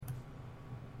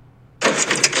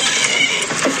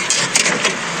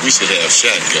We should have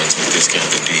shotguns with this kind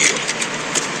of deal.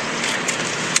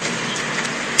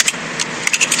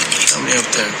 How many up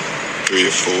there? 3 or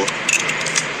 4.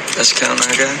 That's counting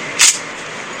our guy?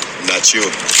 Not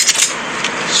sure.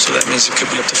 So that means it could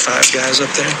be up to 5 guys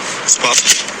up there? It's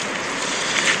possible.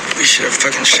 We should have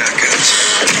fucking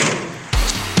shotguns.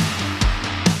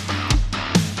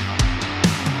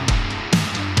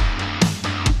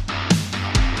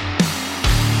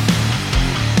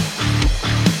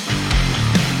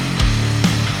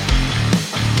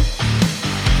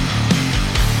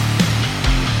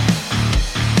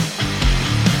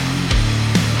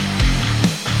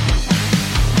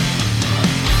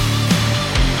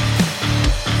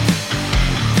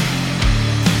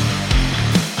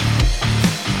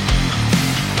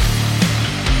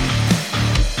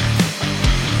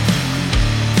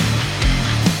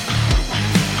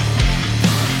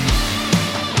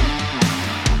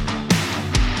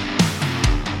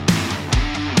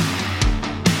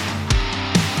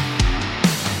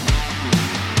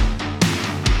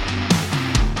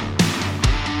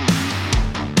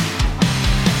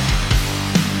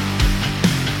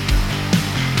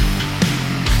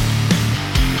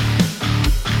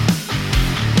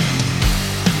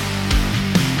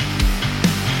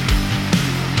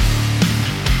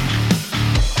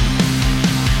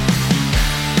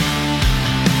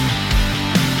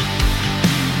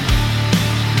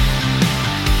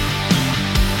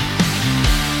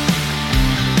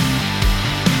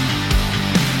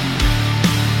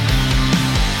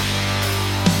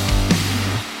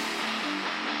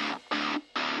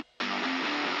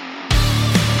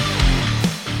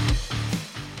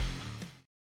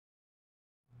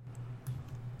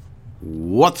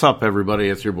 What's up, everybody?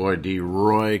 It's your boy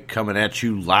D-Roy coming at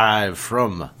you live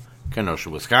from Kenosha,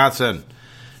 Wisconsin.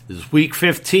 This is Week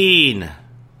 15.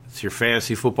 It's your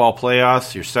fantasy football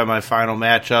playoffs, your semifinal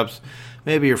matchups,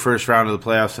 maybe your first round of the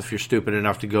playoffs if you're stupid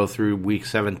enough to go through Week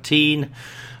 17.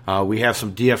 We have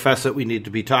some DFS that we need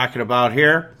to be talking about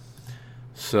here.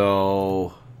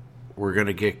 So we're going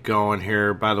to get going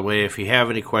here. By the way, if you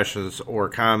have any questions or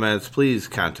comments, please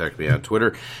contact me on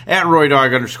Twitter at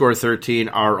RoyDawg_13,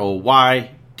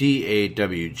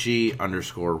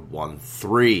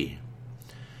 ROYDAWG_13.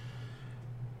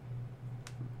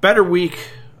 Better week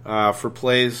for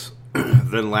plays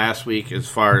than last week as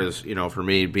far as, for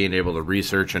me being able to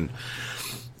research and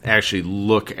actually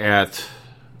look at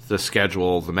the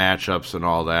schedule, the matchups, and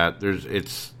all that.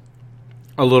 It's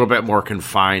a little bit more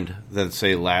confined than,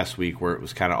 say, last week where it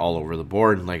was kind of all over the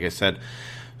board. And like I said, I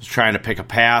was trying to pick a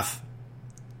path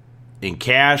in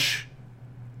cash.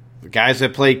 The guys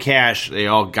that played cash, they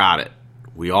all got it.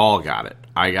 We all got it.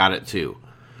 I got it too.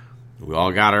 We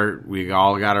all got our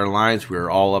lines. We were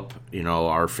all up,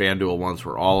 our FanDuel ones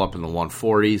were all up in the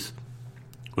 140s,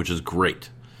 which is great.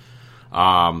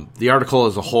 The article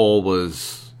as a whole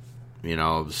was,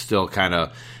 still kind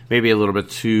of maybe a little bit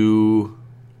too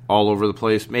all over the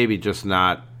place. Maybe it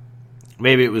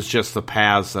was just the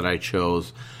paths that I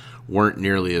chose weren't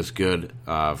nearly as good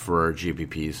for our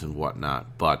GPPs and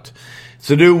whatnot. But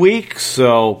it's a new week,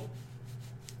 so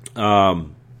as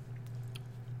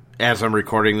I'm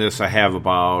recording this, I have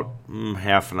about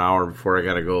half an hour before I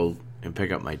got to go and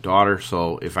pick up my daughter.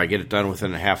 So if I get it done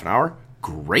within a half an hour,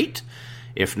 great.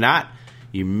 If not,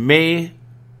 you may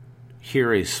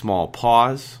hear a small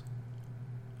pause.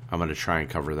 I'm going to try and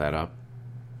cover that up,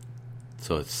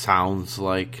 so it sounds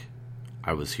like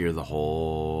I was here the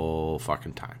whole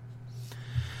fucking time.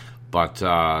 But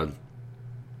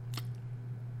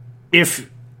if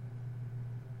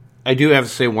I do have to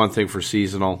say one thing for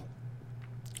seasonal,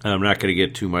 and I'm not going to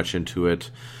get too much into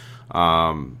it.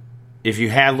 If you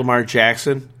had Lamar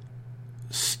Jackson,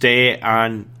 stay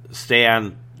on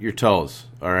your toes,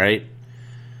 all right?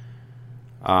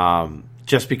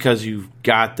 Just because you've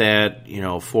got that,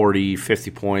 40,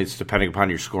 50 points, depending upon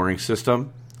your scoring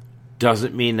system,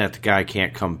 doesn't mean that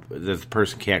the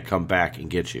person can't come back and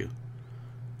get you.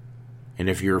 And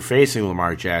if you're facing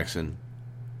Lamar Jackson,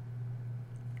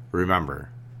 remember,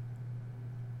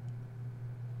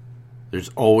 there's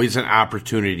always an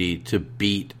opportunity to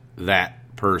beat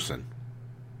that person.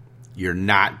 You're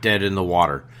not dead in the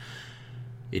water.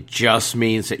 It just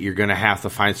means that you're going to have to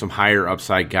find some higher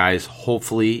upside guys.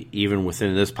 Hopefully, even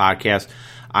within this podcast,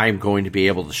 I'm going to be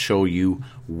able to show you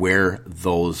where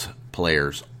those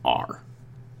players are.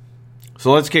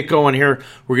 So let's get going here.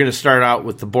 We're going to start out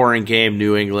with the boring game,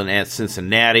 New England at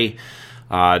Cincinnati.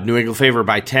 New England favored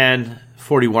by 10,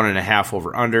 41.5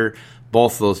 over under.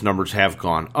 Both of those numbers have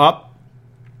gone up.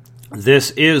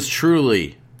 This is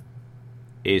truly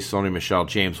a Sony Michel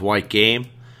James White game.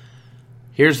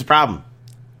 Here's the problem.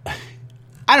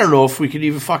 I don't know if we could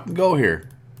even fucking go here.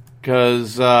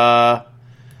 because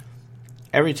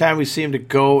every time we seem to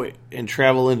go and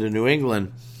travel into New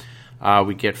England,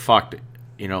 we get fucked,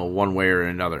 one way or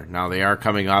another. Now, they are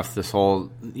coming off this whole,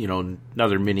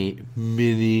 another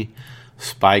mini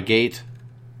Spygate.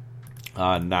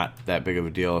 Not that big of a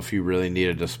deal. If you really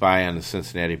needed to spy on the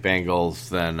Cincinnati Bengals,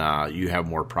 then you have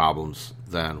more problems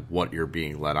than what you're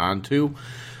being led on to.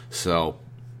 So,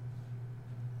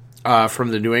 from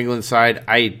the New England side,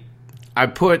 I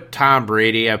put Tom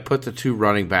Brady, I put the 2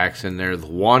 running backs in there. The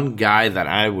one guy that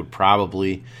I would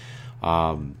probably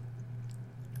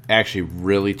actually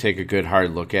really take a good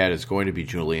hard look at is going to be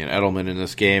Julian Edelman in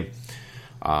this game.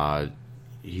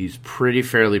 He's pretty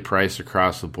fairly priced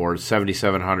across the board.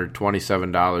 $7,700,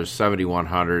 $27,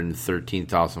 $7,100, and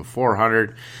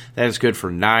 $13,400. That is good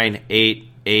for 9, 8,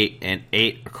 8, and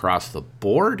 8 across the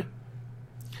board.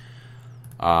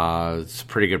 It's a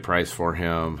pretty good price for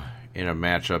him in a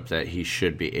matchup that he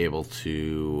should be able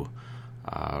to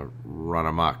run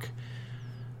amok.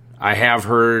 I have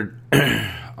heard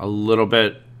a little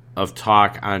bit of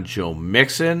talk on Joe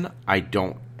Mixon. I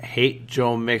don't hate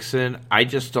Joe Mixon. I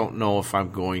just don't know if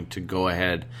I'm going to go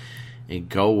ahead and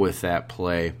go with that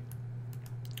play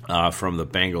from the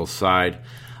Bengals side.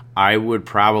 I would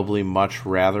probably much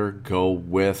rather go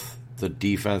with the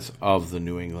defense of the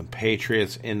New England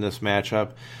Patriots in this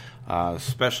matchup,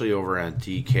 especially over on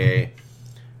DK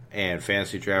and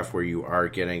Fantasy Draft, where you are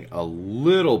getting a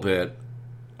little bit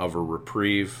of a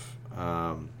reprieve.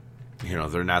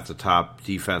 They're not the top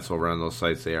defense over on those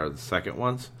sites. They are the second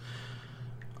ones.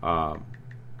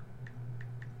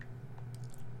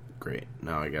 Great.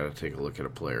 Now I got to take a look at a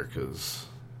player because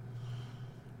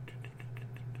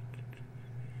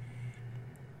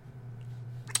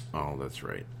oh, that's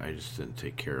right. I just didn't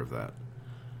take care of that.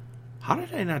 How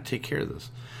did I not take care of this?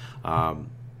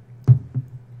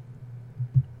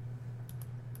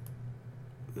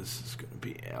 This is going to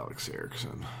be Alex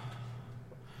Erickson.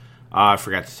 I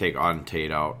forgot to take Auden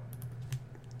Tate out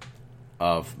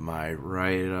of my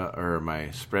my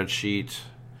spreadsheet,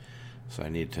 so I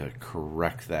need to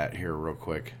correct that here real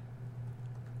quick.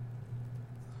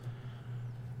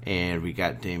 And we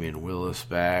got Damian Willis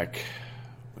back,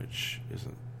 which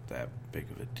isn't that big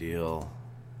of a deal.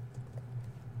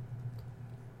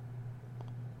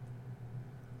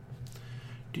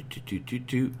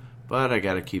 But I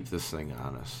got to keep this thing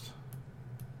honest.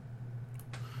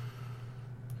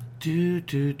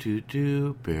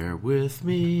 Bear with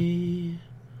me,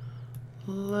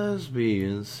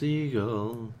 lesbian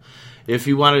seagull. If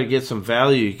you wanted to get some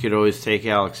value, you could always take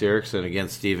Alex Erickson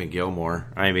against Stephen Gilmore.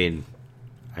 I mean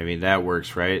that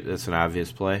works, right? That's an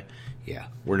obvious play. Yeah,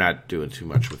 we're not doing too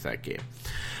much with that game.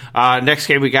 Next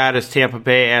game we got is Tampa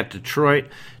Bay at Detroit.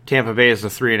 Tampa Bay is a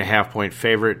 3.5-point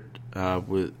favorite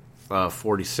with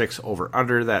 46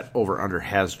 over-under. That over-under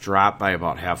has dropped by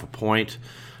about half a point.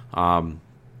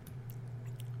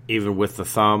 Even with the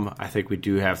thumb, I think we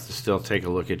do have to still take a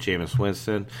look at Jameis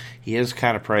Winston. He is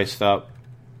kind of priced up,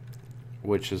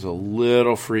 which is a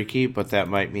little freaky, but that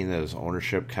might mean that his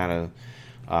ownership kind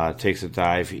of takes a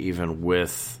dive even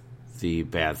with the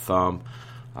bad thumb.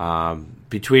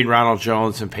 Between Ronald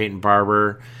Jones and Peyton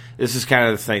Barber, this is kind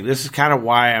of the thing. This is kind of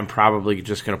why I'm probably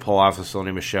just going to pull off the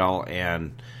Sony Michel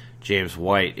and James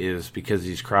White, is because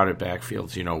these crowded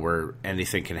backfields, where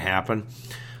anything can happen.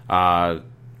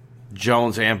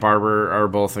 Jones and Barber are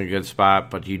both in a good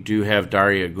spot, but you do have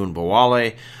Daria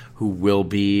Gunbowale, who will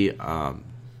be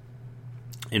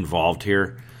involved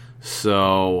here.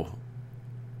 So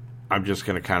I'm just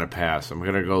going to kind of pass. I'm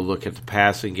going to go look at the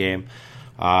passing game.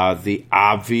 The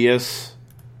obvious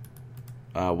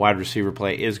wide receiver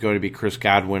play is going to be Chris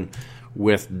Godwin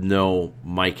with no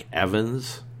Mike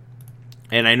Evans.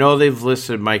 And I know they've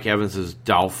listed Mike Evans as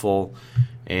doubtful,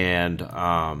 and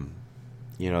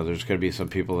there's going to be some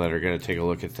people that are going to take a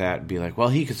look at that and be like, well,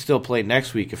 he could still play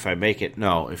next week if I make it.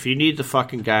 No, if you need the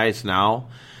fucking guys now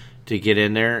to get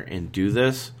in there and do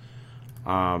this,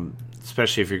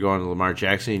 especially if you're going to Lamar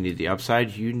Jackson, you need the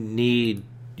upside. You need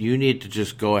to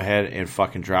just go ahead and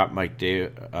fucking drop Mike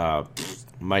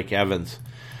Evans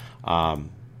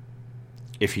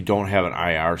if you don't have an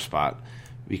IR spot,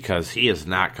 because he is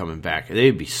not coming back.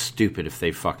 They'd be stupid if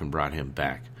they fucking brought him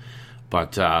back.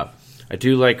 But I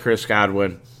do like Chris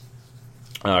Godwin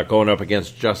going up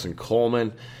against Justin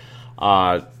Coleman.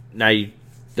 Now,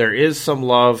 there is some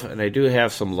love, and I do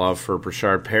have some love for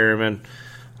Brashard Perriman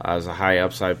as a high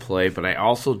upside play, but I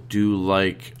also do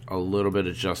like a little bit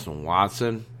of Justin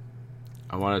Watson.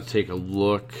 I want to take a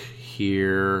look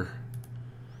here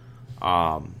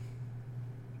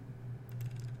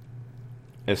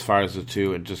as far as the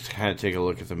two, and just kind of take a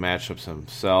look at the matchups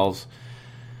themselves.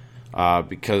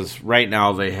 because right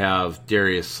now they have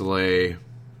Darius Slay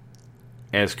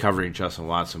as covering Justin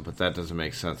Watson, but that doesn't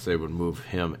make sense. They would move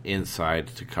him inside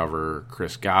to cover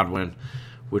Chris Godwin,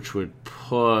 which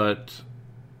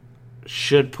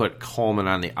should put Coleman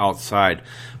on the outside,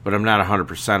 but I'm not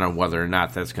 100% on whether or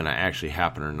not that's going to actually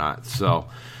happen or not. So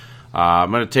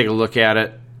I'm going to take a look at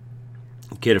it,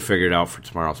 get it figured out for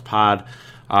tomorrow's pod.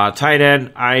 Tight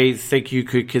end, I think you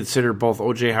could consider both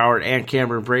O.J. Howard and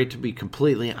Cameron Brate, to be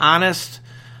completely honest.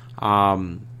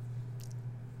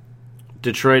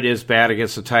 Detroit is bad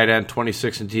against the tight end,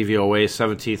 26th in DVOA,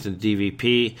 17th in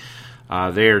DVP.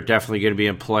 They are definitely going to be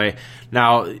in play.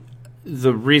 Now,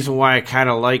 the reason why I kind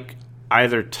of like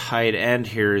either tight end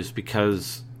here is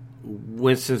because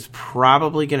Winston's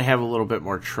probably going to have a little bit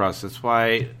more trust. That's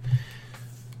why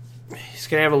he's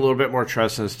going to have a little bit more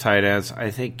trust in his tight ends. I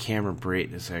think Cameron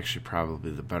Brate is actually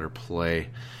probably the better play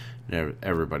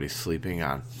everybody's sleeping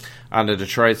on. On the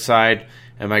Detroit side,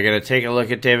 am I going to take a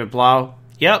look at David Blau?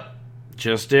 Yep,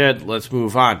 just did. Let's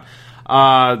move on.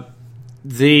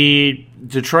 The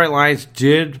Detroit Lions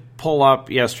did pull up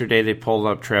yesterday. They pulled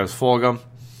up Travis Fulgham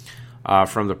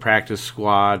from the practice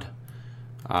squad.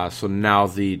 So now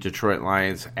the Detroit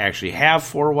Lions actually have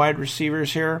 4 wide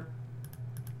receivers here.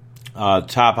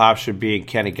 Top option being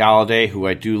Kenny Golladay, who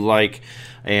I do like,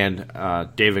 and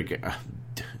David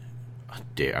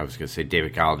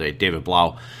Golladay. David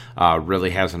Blau really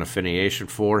has an affiliation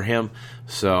for him,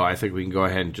 so I think we can go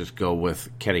ahead and just go with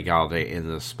Kenny Golladay in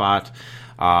the spot.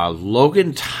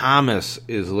 Logan Thomas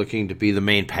is looking to be the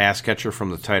main pass catcher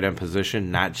from the tight end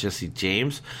position, not Jesse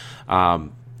James.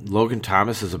 Logan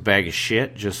Thomas is a bag of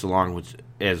shit, just along with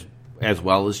as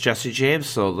well as Jesse James.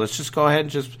 So let's just go ahead and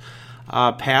just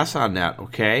pass on that.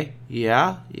 Okay?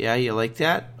 Yeah, you like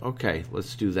that? Okay,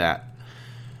 let's do that.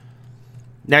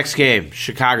 Next game,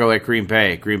 Chicago at Green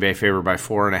Bay. Green Bay favored by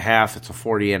 4.5. It's a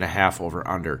 40.5 over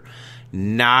under.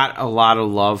 Not a lot of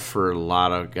love for a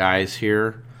lot of guys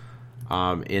here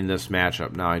in this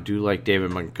matchup. Now, I do like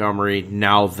David Montgomery.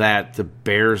 Now that the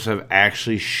Bears have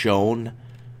actually shown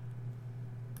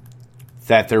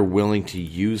that they're willing to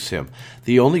use him.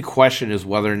 The only question is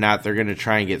whether or not they're going to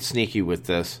try and get sneaky with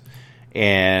this.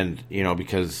 And,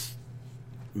 because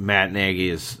Matt Nagy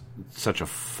is such a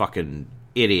fucking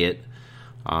idiot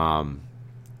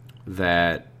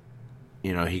that,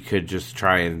 he could just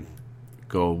try and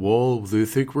go, well, they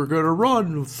think we're going to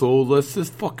run, so let's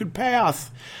just fucking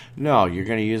pass. No, you're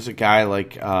going to use a guy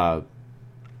like Allen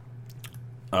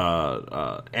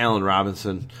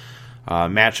Robinson.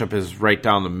 Matchup is right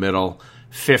down the middle.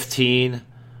 15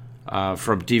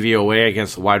 from DVOA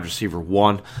against the wide receiver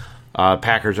 1.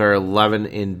 Packers are 11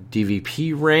 in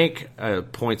DVP rank,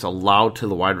 points allowed to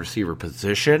the wide receiver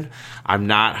position. I'm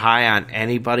not high on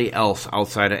anybody else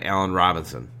outside of Allen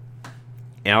Robinson.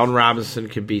 Allen Robinson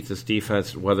can beat this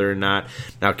defense whether or not.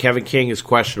 Now, Kevin King is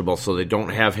questionable, so they don't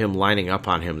have him lining up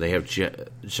on him. They have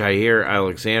Jair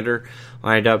Alexander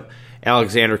lined up.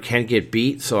 Alexander can get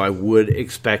beat, so I would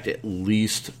expect at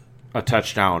least a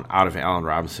touchdown out of Allen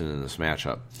Robinson in this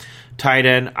matchup. Tight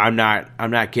end, I'm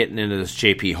not getting into this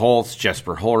J.P. Holtz,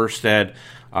 Jesper Horsted,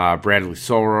 Bradley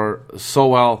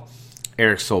Sowell,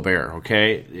 Eric Sobert,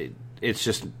 okay? It's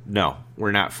just, no,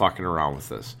 we're not fucking around with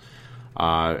this.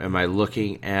 Am I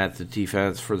looking at the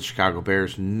defense for the Chicago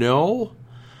Bears? No,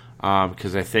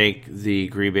 because I think the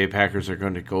Green Bay Packers are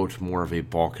going to go to more of a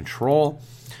ball control,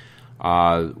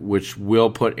 which will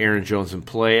put Aaron Jones in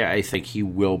play. I think he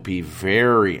will be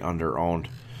very underowned.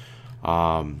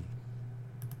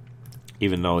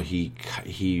 Even though he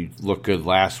looked good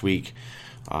last week,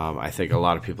 I think a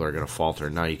lot of people are going to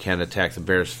falter. Now, you can attack the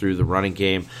Bears through the running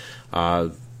game,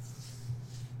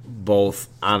 both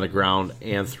on the ground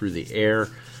and through the air.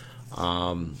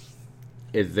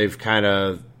 They've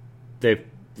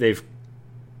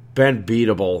been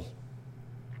beatable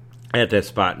at that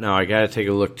spot. Now, I got to take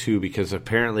a look, too, because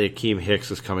apparently Akeem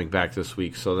Hicks is coming back this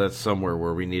week, so that's somewhere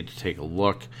where we need to take a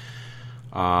look.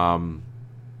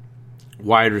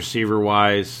 Wide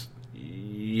receiver-wise,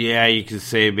 yeah, you could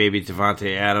say maybe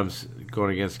Devontae Adams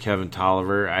going against Kevin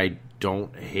Tolliver. I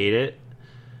don't hate it.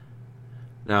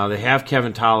 Now, they have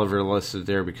Kevin Tolliver listed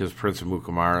there because Prince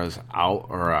Amukamara is out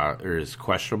or is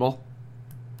questionable.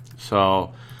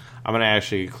 So, I'm going to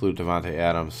actually include Devontae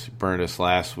Adams. He burned us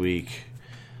last week.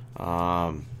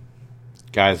 Guys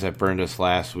that burned us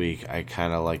last week, I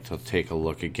kind of like to take a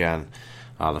look again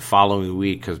the following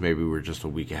week because maybe we're just a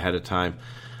week ahead of time.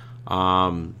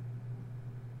 Alan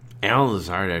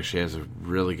Lazard actually has a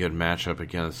really good matchup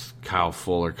against Kyle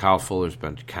Fuller. Kyle Fuller's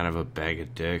been kind of a bag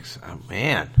of dicks. Oh,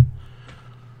 man.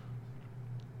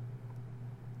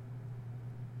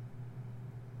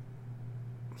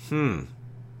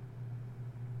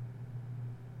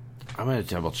 I'm going to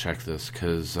double check this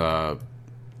because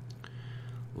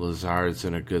Lazard's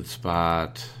in a good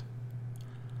spot.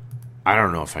 I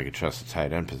don't know if I could trust the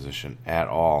tight end position at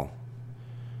all.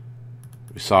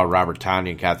 We saw Robert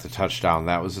Tonyan got the touchdown.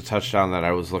 That was the touchdown that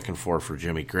I was looking for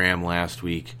Jimmy Graham last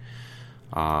week.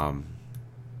 Man,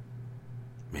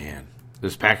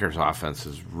 this Packers offense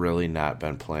has really not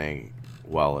been playing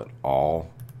well at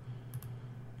all.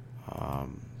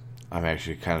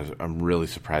 I'm really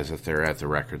surprised that they're at the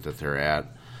record that they're at.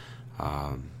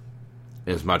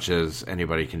 As much as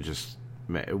anybody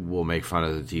will make fun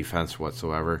of the defense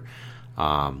whatsoever.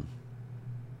 The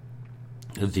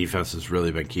defense has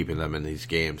really been keeping them in these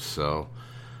games, so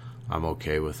I'm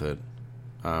okay with it.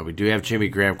 We do have Jimmy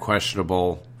Graham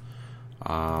questionable.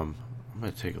 I'm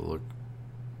going to take a look.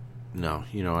 No,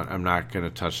 you know what? I'm not going to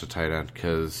touch the tight end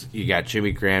because you got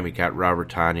Jimmy Graham, you got Robert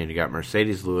Tonyan, you got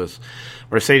Mercedes Lewis.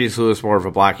 Mercedes Lewis more of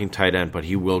a blocking tight end, but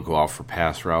he will go out for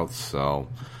pass routes, so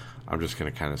I'm just going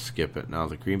to kind of skip it. Now,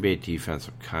 the Green Bay defense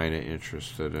I'm kind of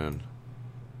interested in.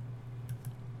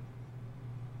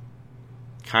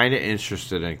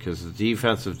 Because the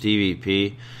defensive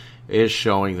DVP is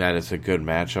showing that it's a good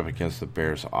matchup against the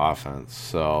Bears offense.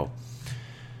 So,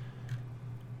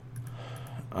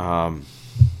 and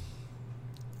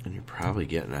you're probably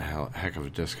getting a heck of a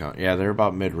discount. Yeah, they're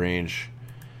about mid-range.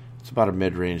 It's about a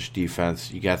mid-range defense.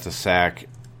 You got the sack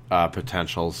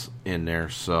potentials in there,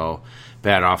 so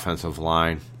bad offensive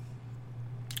line.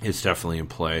 It's definitely in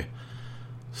play.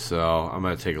 So I'm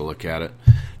going to take a look at it.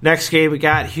 Next game, we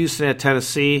got Houston at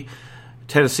Tennessee.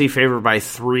 Tennessee favored by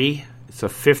 3. It's a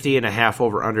 50.5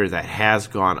 over-under that has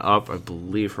gone up, I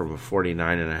believe, from a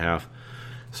 49.5.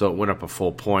 So it went up a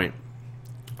full point.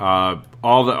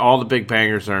 All the big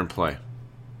bangers are in play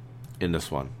in this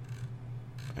one.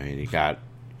 I mean, you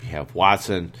have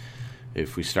Watson.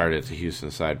 If we start at the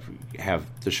Houston side, we have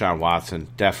Deshaun Watson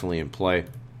definitely in play.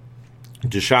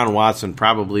 Deshaun Watson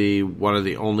probably one of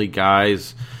the only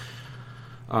guys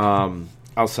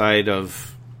outside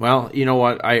of, well, you know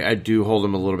what? I do hold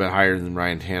him a little bit higher than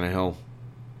Ryan Tannehill,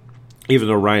 even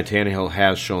though Ryan Tannehill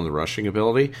has shown the rushing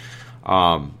ability.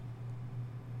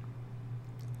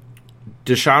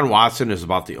 Deshaun Watson is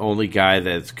about the only guy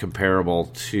that's comparable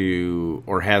to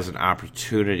or has an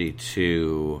opportunity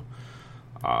to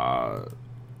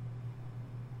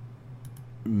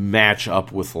match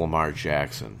up with Lamar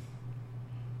Jackson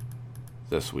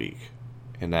this week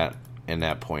in that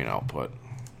point output.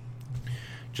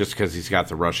 Just because he's got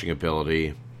the rushing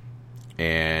ability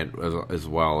and as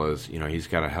well as, he's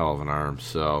got a hell of an arm.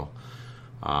 So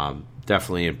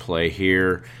definitely in play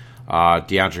here.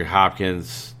 DeAndre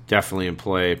Hopkins definitely in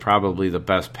play. Probably the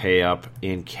best pay up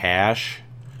in cash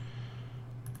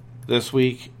this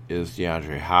week is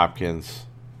DeAndre Hopkins.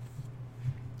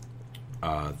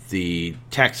 The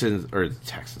Titans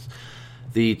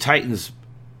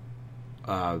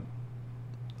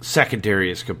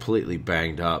secondary is completely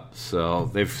banged up,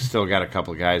 so they've still got a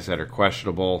couple of guys that are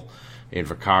questionable in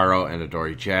Vaccaro and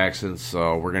Adoree Jackson,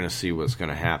 so we're going to see what's going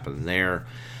to happen there.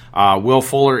 Will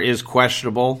Fuller is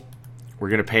questionable. We're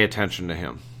going to pay attention to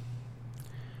him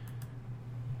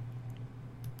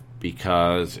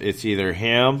because it's either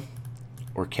him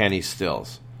or Kenny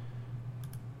Stills.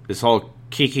 This whole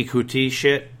Kiki Kuti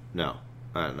shit, no.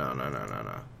 No.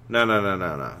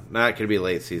 Not going to be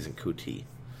late season Kuti.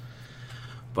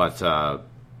 But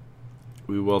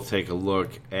we will take a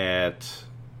look at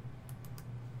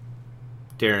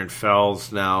Darren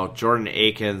Fells now. Jordan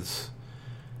Akins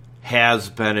has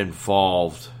been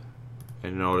involved,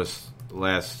 and notice the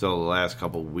last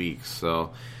couple weeks.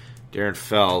 So Darren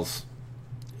Fells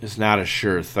is not a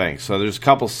sure thing. So there's a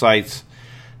couple sites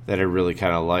that I really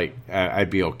kind of like. I'd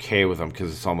be okay with them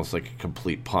because it's almost like a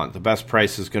complete punt. The best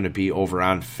price is going to be over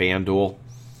on FanDuel.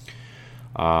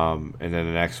 And then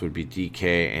the next would be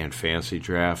DK and Fantasy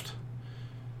Draft.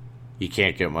 You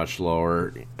can't get much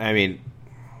lower. I mean,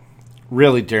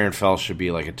 really, Darren Fells should be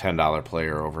like a $10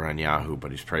 player over on Yahoo,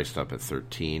 but he's priced up at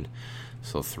 $13,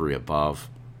 so 3 above.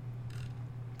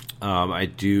 I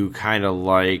do kind of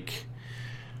like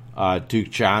Duke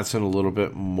Johnson a little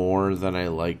bit more than I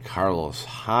like Carlos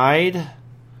Hyde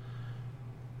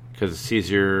because it's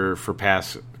easier for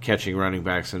pass catching running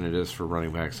backs than it is for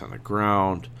running backs on the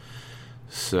ground.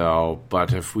 So,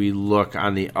 but if we look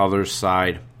on the other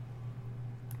side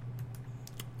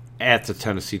at the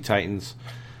Tennessee Titans,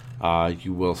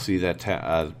 you will see that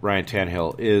Ryan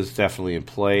Tannehill is definitely in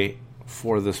play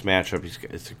for this matchup.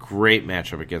 It's a great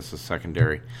matchup against the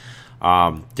secondary.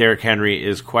 Derrick Henry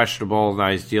is questionable.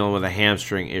 Now he's dealing with a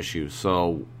hamstring issue.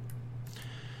 So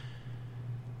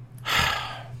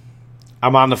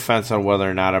I'm on the fence on whether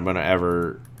or not I'm going to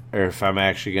ever or if I'm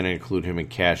actually going to include him in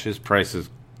cash. His price has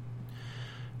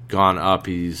gone up.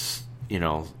 He's,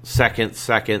 second,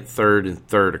 third, and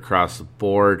third across the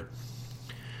board.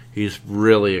 He's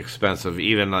really expensive,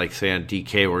 even like say on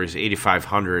DK where he's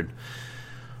 8,500,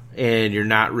 and you're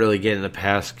not really getting the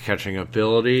pass catching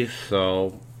ability.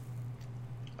 So,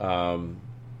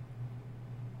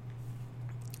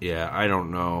 yeah, I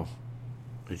don't know.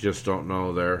 I just don't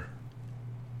know there.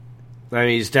 I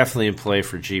mean, he's definitely in play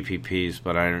for GPPs,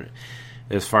 but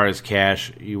as far as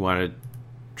cash, you want to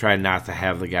try not to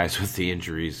have the guys with the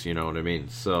injuries, you know what I mean?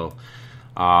 So,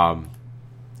 wide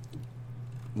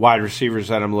receivers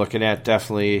that I'm looking at,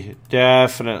 definitely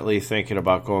thinking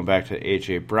about going back to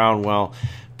A.J. Brownwell.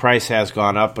 Price has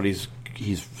gone up, but he's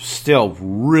still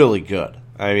really good.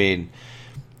 I mean,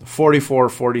 44,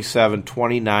 47,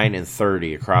 29, and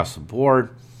 30 across the board.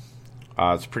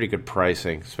 It's pretty good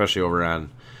pricing, especially over on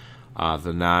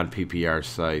the non-PPR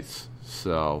sites.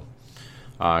 So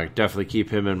definitely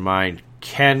keep him in mind.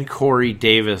 Can Corey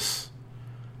Davis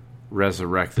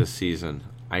resurrect this season?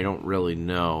 I don't really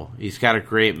know. He's got a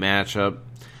great matchup.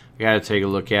 I got to take a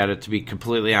look at it. To be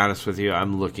completely honest with you,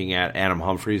 I'm looking at Adam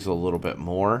Humphries a little bit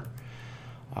more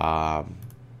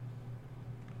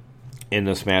in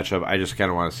this matchup. I just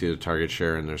kind of want to see the target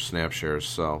share and their snap shares.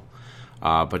 So,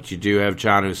 but you do have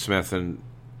Jonnu Smith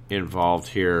involved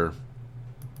here.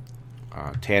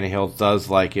 Tannehill does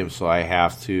like him, so I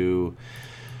have to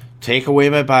take away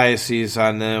my biases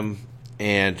on them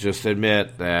and just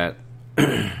admit that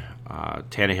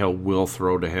Tannehill will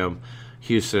throw to him.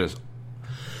 Houston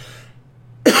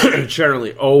has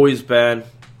generally always been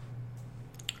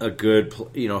a good,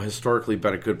 historically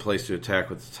been a good place to attack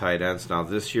with the tight ends. Now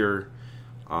this year,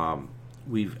 I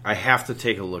have to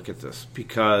take a look at this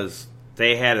because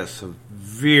they had a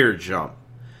severe jump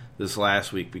this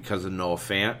last week because of Noah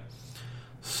Fant.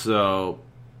 So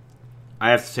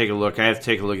I have to take a look. I have to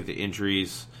take a look at the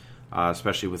injuries,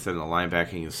 especially within the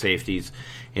linebacking and safeties,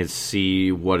 and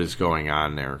see what is going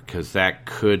on there, because that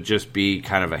could just be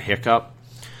kind of a hiccup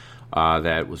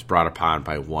that was brought upon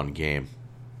by one game.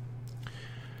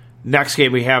 Next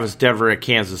game we have is Denver at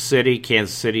Kansas City.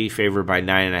 Kansas City favored by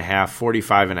 9.5,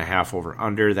 45.5 over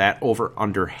under. That over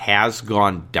under has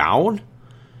gone down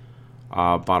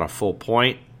about a full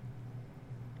point.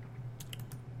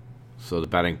 So the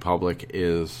betting public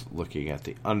is looking at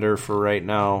the under for right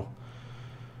now.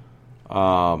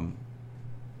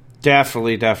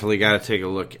 Definitely got to take a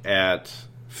look at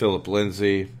Phillip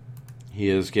Lindsay. He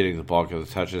is getting the bulk of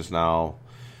the touches now.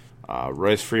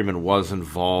 Royce Freeman was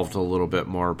involved a little bit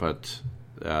more, but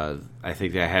I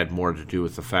think that had more to do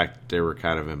with the fact that they were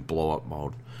kind of in blow-up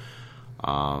mode.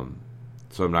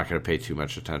 So I'm not going to pay too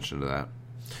much attention to that.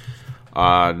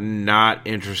 Not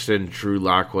interested in Drew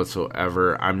Lock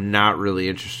whatsoever. I'm not really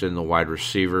interested in the wide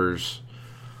receivers.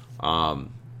 Fant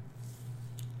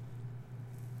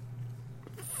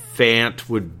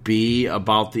would be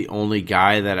about the only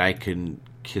guy that I can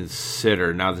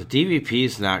consider. Now the DVP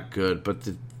is not good, but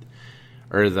the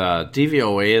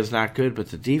DVOA is not good, but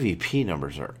the DVP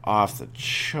numbers are off the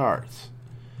charts.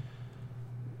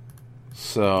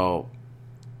 So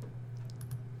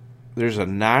there's a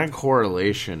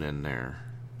non-correlation in there,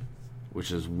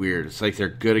 which is weird. It's like they're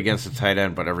good against the tight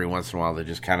end, but every once in a while they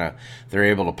just they're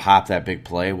able to pop that big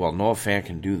play. Well, Noah Fant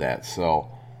can do that,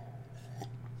 so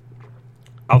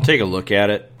I'll take a look at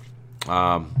it.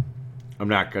 I'm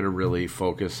not going to really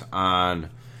focus on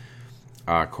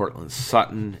Cortland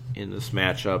Sutton in this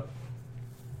matchup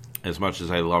as much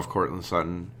as I love Cortland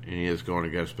Sutton, and he is going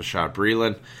against Bashaud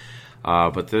Breeland.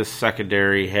 But this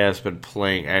secondary has been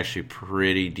playing actually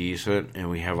pretty decent, and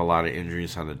we have a lot of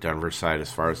injuries on the Denver side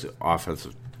as far as the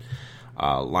offensive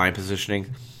line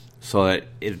positioning. So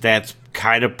that's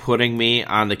kind of putting me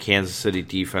on the Kansas City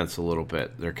defense a little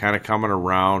bit. They're kind of coming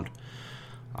around.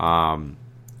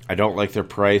 I don't like their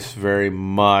price very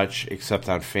much, except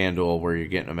on FanDuel where you're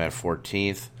getting them at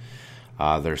 14th.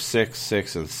 They're 6,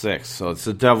 6, and 6. So it's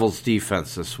the Devils'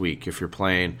 defense this week if you're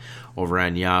playing over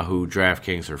on Yahoo,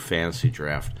 DraftKings, or Fantasy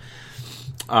Draft.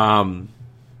 I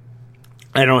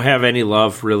don't have any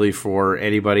love really for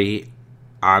anybody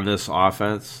on this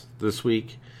offense this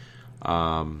week.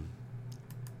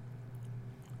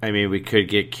 We could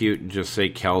get cute and just say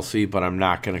Kelsey, but I'm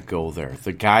not going to go there.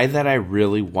 The guy that I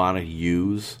really want to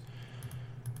use,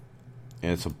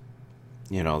 and it's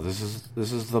this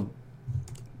is the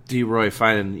D-Roy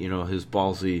finding, his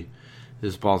ballsy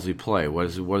play. What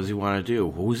does he want to do?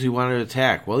 Who does he want to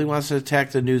attack? Well, he wants to attack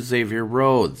the new Xavier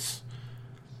Rhodes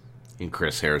and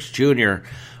Chris Harris Jr.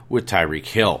 with Tyreek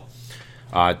Hill.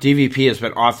 DVP has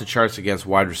been off the charts against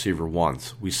wide receiver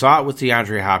ones. We saw it with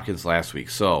DeAndre Hopkins last week.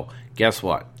 So, guess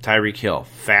what? Tyreek Hill,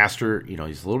 faster, he's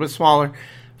a little bit smaller,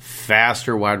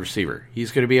 faster wide receiver.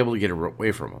 He's going to be able to get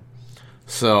away from him.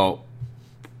 So,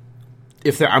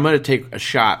 I'm going to take a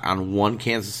shot on one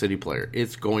Kansas City player,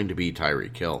 it's going to be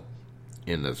Tyreek Hill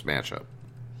in this matchup.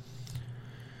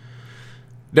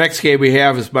 Next game we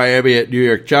have is Miami at New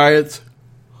York Giants.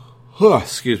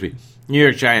 Excuse me. New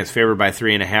York Giants favored by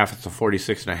 3.5. It's a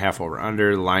 46.5 over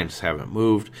under. The lines haven't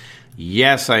moved.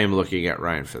 Yes, I am looking at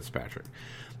Ryan Fitzpatrick.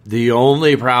 The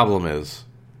only problem is,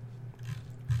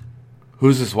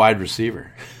 who's this wide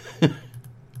receiver?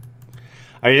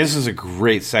 I mean, this is a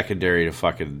great secondary to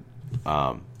fucking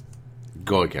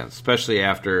go against, especially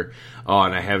after. Oh,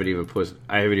 and I haven't even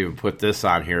put this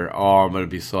on here. Oh, I'm going to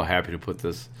be so happy to put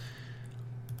this.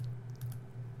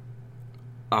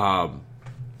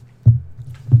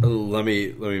 Let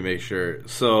me make sure.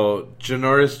 So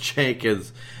Janoris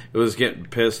Jenkins was getting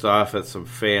pissed off at some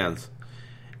fans,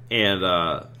 and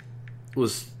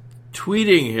was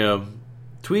tweeting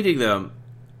them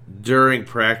during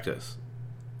practice.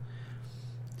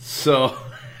 So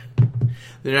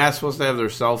they're not supposed to have their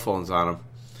cell phones on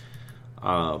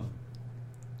them.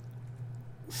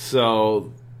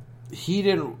 So he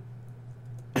didn't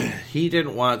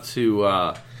want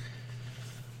to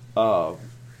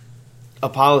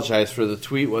apologize for the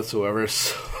tweet whatsoever.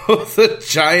 So the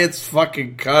Giants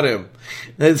fucking cut him.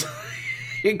 It's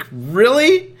like,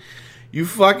 really? You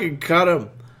fucking cut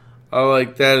him? I'm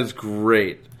like, that is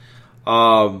great.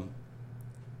 So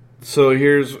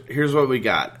here's what we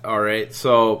got. All right.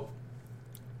 So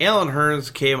Allen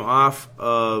Hurns came off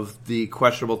of the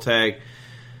questionable tag,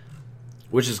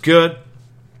 which is good.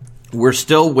 We're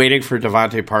still waiting for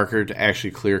Devontae Parker to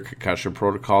actually clear concussion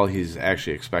protocol. He's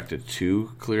actually expected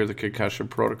to clear the concussion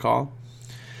protocol.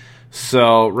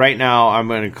 So right now I'm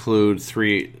going to include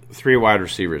three wide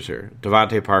receivers here.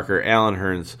 Devontae Parker, Allen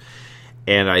Hurns,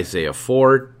 and Isaiah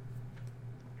Ford.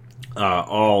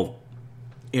 All,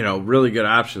 really good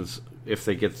options if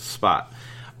they get the spot.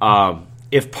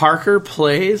 If Parker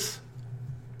plays,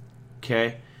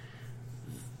 okay,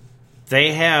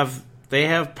 they have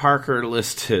Parker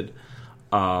listed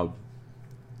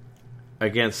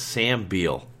against Sam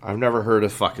Beal. I've never heard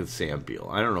of fucking Sam Beal.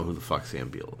 I don't know who the fuck Sam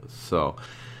Beal is. So,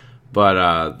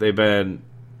 but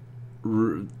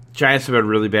Giants have been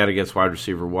really bad against wide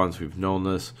receiver ones. We've known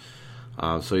this.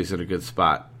 So he's in a good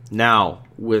spot. Now,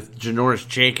 with Janoris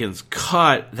Jenkins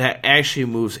cut, that actually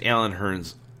moves Allen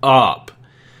Hurns up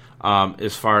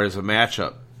as far as a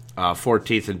matchup.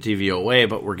 14th in DVOA,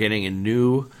 but we're getting a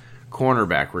new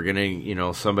cornerback. We're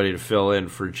getting, somebody to fill in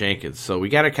for Jenkins. So we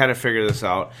got to kind of figure this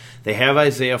out. They have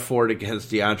Isaiah Ford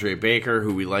against DeAndre Baker,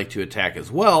 who we like to attack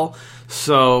as well.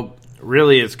 So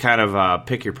really it's kind of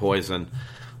pick your poison.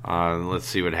 Let's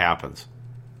see what happens.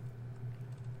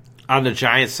 On the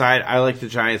Giants side, I like the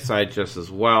Giants side just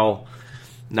as well.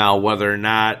 Now, whether or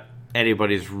not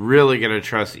anybody's really going to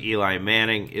trust Eli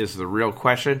Manning is the real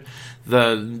question.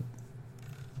 The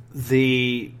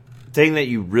thing that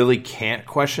you really can't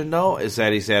question, though, is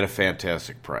that he's at a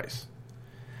fantastic price.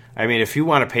 I mean, if you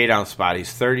want to pay down spot,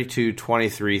 he's 32,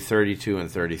 23, 32,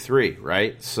 and 33,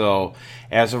 right? So,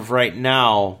 as of right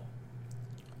now,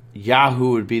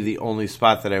 Yahoo would be the only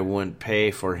spot that I wouldn't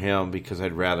pay for him because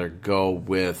I'd rather go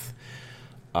with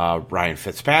Ryan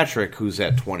Fitzpatrick, who's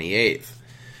at 28th.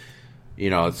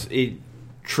 It's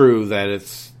true that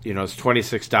it's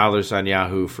 $26 on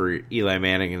Yahoo for Eli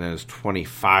Manning, and then it's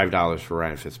 $25 for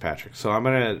Ryan Fitzpatrick. So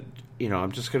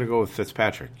I'm just gonna go with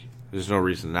Fitzpatrick. There's no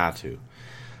reason not to.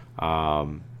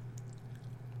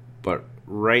 But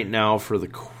right now for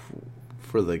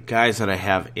the guys that I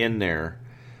have in there,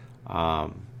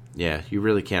 you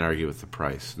really can't argue with the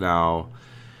price. Now,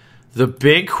 the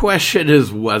big question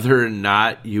is whether or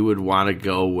not you would want to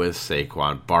go with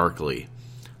Saquon Barkley,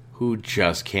 who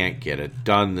just can't get it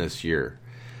done this year.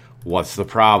 What's the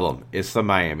problem? It's the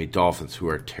Miami Dolphins, who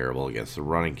are terrible against the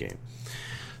running game.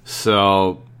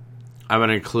 So I'm going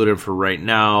to include him for right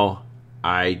now.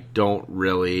 I don't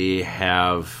really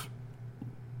have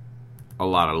a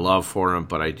lot of love for him,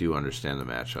 but I do understand the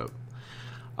matchup.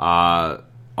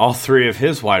 All three of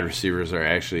his wide receivers are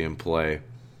actually in play.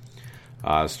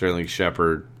 Sterling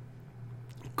Shepard,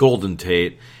 Golden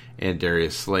Tate, and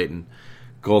Darius Slayton.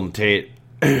 Golden Tate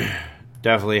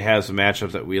definitely has a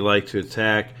matchup that we like to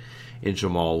attack in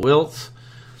Jamal Wiltz.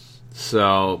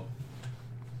 So,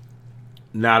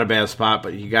 not a bad spot,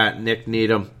 but you got Nick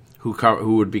Needham,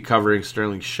 who would be covering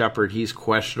Sterling Shepard. He's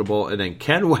questionable. And then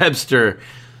Ken Webster,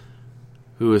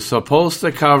 who is supposed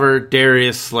to cover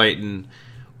Darius Slayton,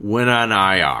 went on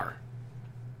IR.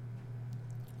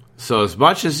 So as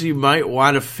much as you might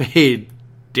want to fade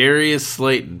Darius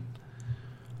Slayton,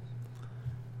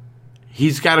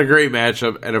 he's got a great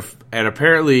matchup, and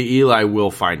apparently Eli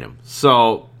will find him.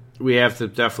 So we have to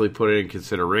definitely put it in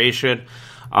consideration.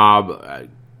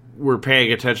 We're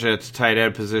paying attention at the tight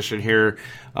end position here.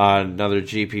 Another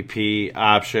GPP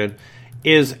option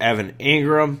is Evan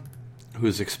Ingram,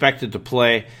 who's expected to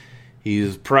play.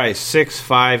 He's priced 6,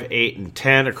 5, 8, and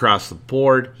 10 across the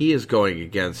board. He is going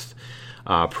against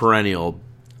perennial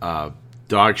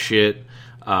dog shit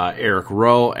Eric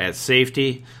Rowe at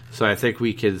safety. So I think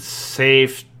we can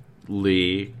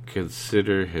safely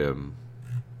consider him.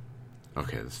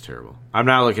 Okay, that's terrible. I'm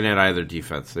not looking at either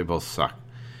defense. They both suck.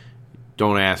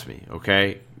 Don't ask me,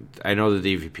 okay? I know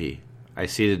the DVP. I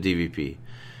see the DVP.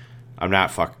 I'm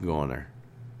not fucking going there.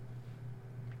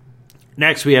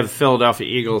 Next, we have the Philadelphia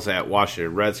Eagles at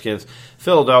Washington Redskins.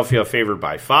 Philadelphia favored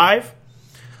by 5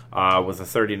 with a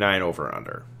 39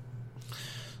 over-under.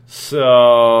 So,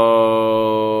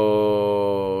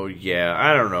 yeah,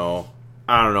 I don't know.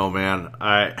 Man.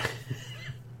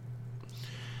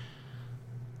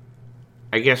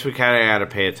 I guess we kind of got to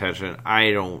pay attention.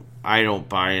 I don't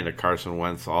buy into Carson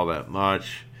Wentz all that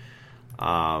much.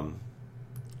 I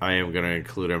am going to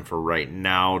include him for right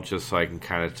now, just so I can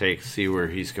kind of see where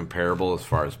he's comparable as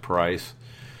far as price.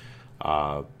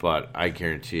 But I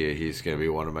guarantee you he's going to be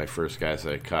one of my first guys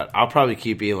that I cut. I'll probably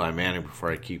keep Eli Manning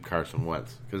before I keep Carson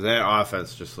Wentz, because that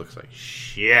offense just looks like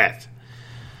shit.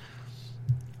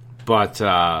 But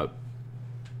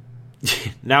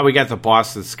now we got the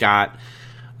Boston Scott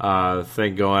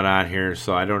thing going on here,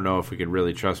 so I don't know if we can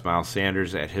really trust Miles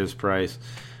Sanders at his price,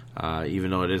 even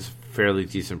though it is a fairly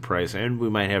decent price, and we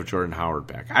might have Jordan Howard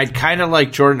back. I'd kind of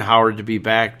like Jordan Howard to be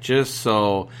back just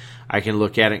so I can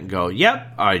look at it and go,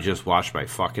 yep, I just washed my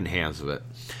fucking hands of it.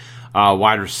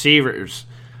 Wide receivers,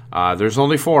 there's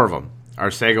only 4 of them.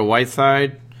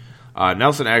 Arcega-Whiteside,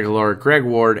 Nelson Aguilar, Greg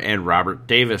Ward, and Robert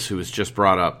Davis, who was just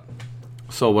brought up.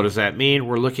 So what does that mean?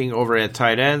 We're looking over at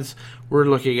tight ends. We're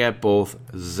looking at both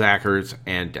Zach Ertz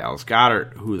and Dallas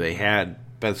Goedert, who they had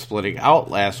been splitting out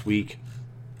last week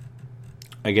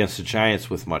against the Giants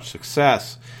with much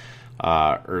success.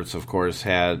 Ertz, of course,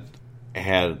 had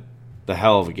the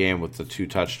hell of a game with the 2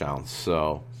 touchdowns.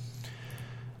 So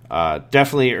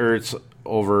definitely Ertz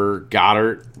over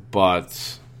Goddard,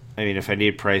 but I mean, if I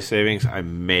need price savings, I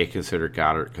may consider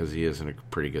Goddard because he is in a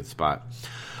pretty good spot.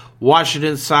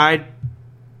 Washington side,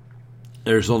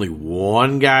 there's only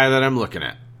one guy that I'm looking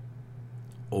at.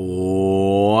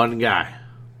 One guy.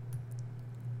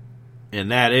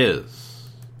 And that is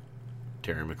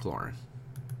Terry McLaurin,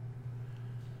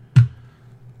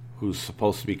 who's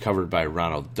supposed to be covered by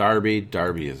Ronald Darby.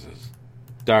 Darby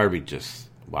just,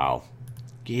 wow.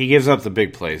 He gives up the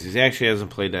big plays. He actually hasn't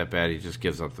played that bad. He just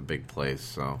gives up the big plays.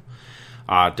 So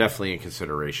definitely in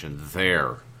consideration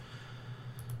there.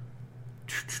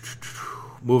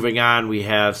 Moving on, we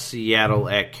have Seattle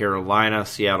at Carolina.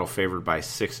 Seattle favored by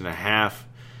 6.5,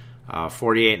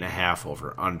 48.5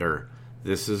 over under.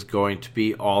 This is going to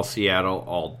be all Seattle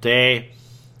all day.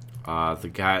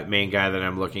 The main guy that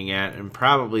I'm looking at, and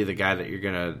probably the guy that you're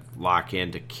going to lock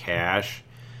into cash,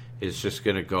 is just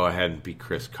going to go ahead and be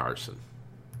Chris Carson.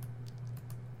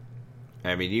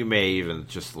 I mean, you may even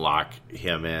just lock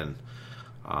him in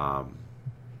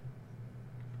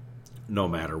no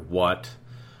matter what.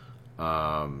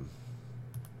 In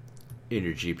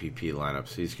your GPP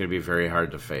lineups, he's going to be very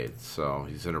hard to fade. So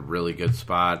he's in a really good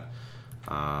spot.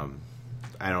 I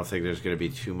don't think there's going to be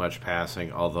too much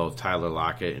passing, although Tyler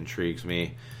Lockett intrigues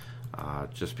me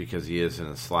just because he is in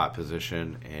a slot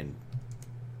position, and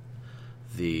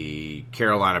the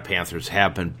Carolina Panthers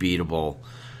have been beatable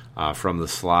from the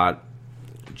slot.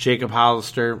 Jacob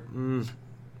Hollister,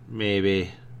 maybe.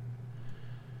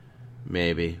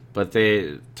 But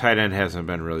the tight end hasn't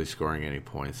been really scoring any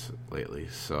points lately.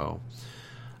 So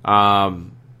I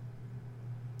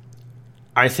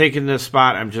think in this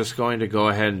spot, I'm just going to go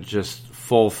ahead and just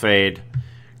full fade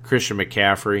Christian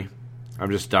McCaffrey.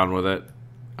 I'm just done with it.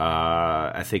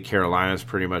 I think Carolina's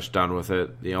pretty much done with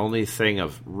it. The only thing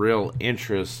of real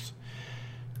interest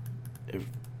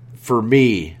for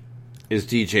me is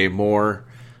DJ Moore.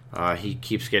 He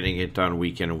keeps getting it done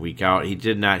week in and week out. He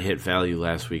did not hit value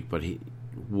last week, but he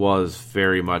was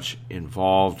very much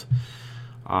involved.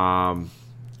 We'll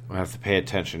have to pay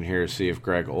attention here, see if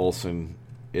Greg Olsen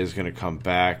is going to come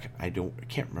back. I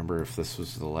can't remember if this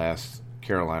was the last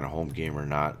Carolina home game or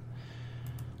not.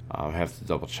 I'll have to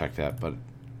double check that. But,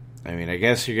 I mean, I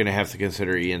guess you're going to have to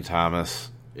consider Ian Thomas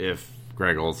if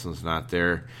Greg Olsen's not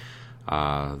there.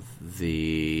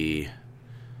 The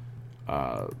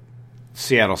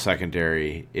Seattle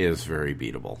secondary is very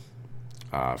beatable.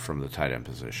 from the tight end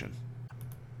position.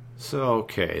 So,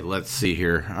 okay, let's see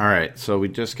here. All right, so we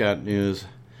just got news.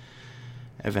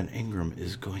 Evan Ingram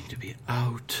is going to be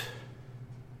out.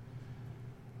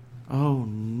 Oh,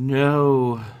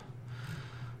 no.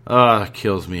 It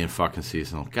kills me in fucking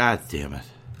seasonal. God damn it.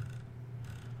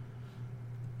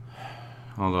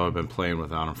 Although I've been playing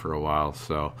without him for a while,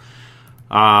 so...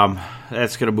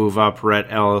 that's going to move up Rhett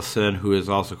Ellison, who is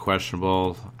also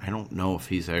questionable. I don't know if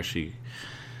he's actually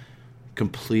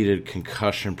completed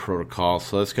concussion protocol,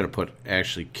 so that's going to put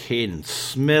actually Caden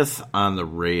Smith on the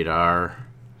radar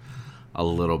a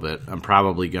little bit. I'm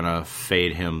probably going to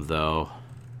fade him, though.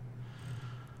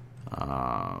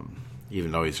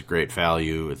 Even though he's a great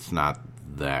value, it's not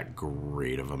that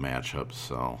great of a matchup,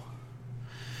 so...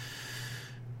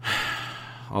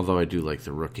 Although I do like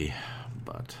the rookie,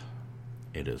 but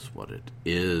it is what it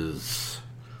is.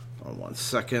 Hold on 1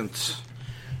 second.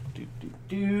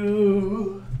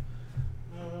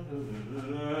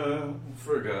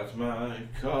 Forgot my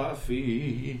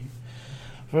coffee.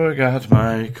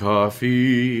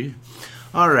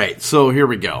 All right, so here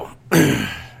we go.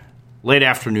 Late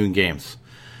afternoon games.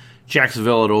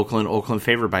 Jacksonville at Oakland. Oakland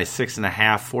favored by 6.5,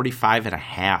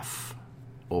 45.5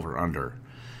 over under.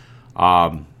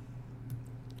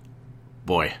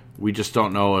 Boy, we just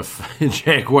don't know if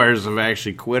Jaguars have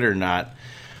actually quit or not.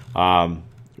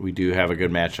 We do have a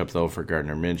good matchup, though, for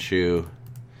Gardner Minshew.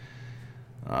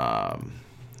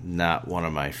 Not one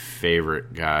of my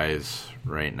favorite guys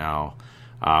right now.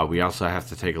 We also have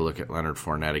to take a look at Leonard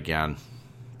Fournette again.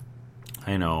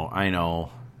 I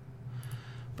know.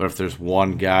 But if there's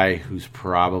one guy who's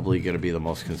probably going to be the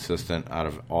most consistent out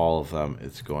of all of them,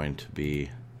 it's going to be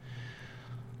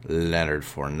Leonard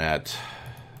Fournette.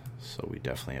 So we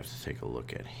definitely have to take a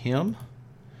look at him.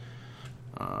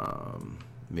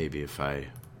 Maybe if I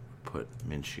put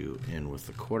Minshew in with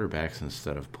the quarterbacks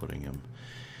instead of putting him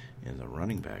in the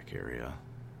running back area.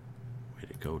 Way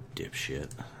to go,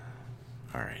 dipshit.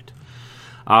 All right.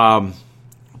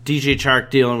 DJ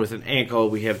Chark dealing with an ankle.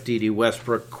 We have D.D.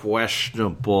 Westbrook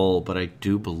questionable, but I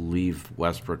do believe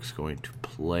Westbrook's going to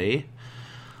play.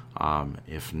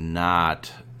 If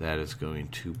not, that is going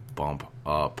to bump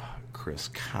up Chris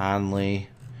Conley.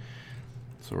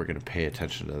 So we're going to pay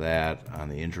attention to that on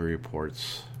the injury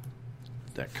reports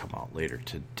that come out later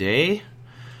today.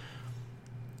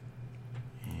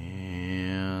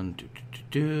 And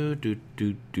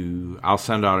I'll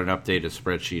send out an updated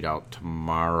spreadsheet out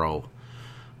tomorrow,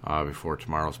 before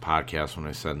tomorrow's podcast when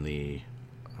I send the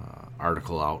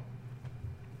article out.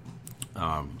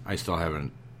 I still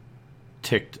haven't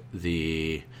ticked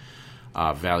the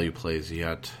value plays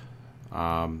yet.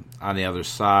 On the other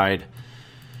side,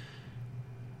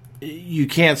 you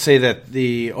can't say that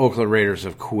the Oakland Raiders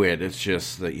have quit. It's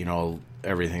just that,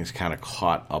 everything's kind of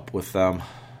caught up with them.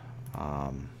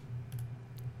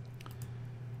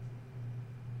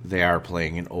 They are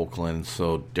playing in Oakland,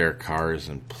 so Derek Carr is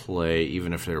in play.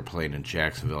 Even if they were playing in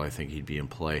Jacksonville, I think he'd be in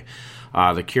play.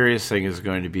 The curious thing is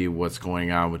going to be what's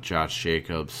going on with Josh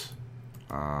Jacobs.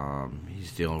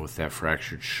 He's dealing with that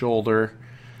fractured shoulder.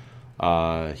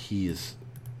 He is,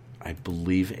 I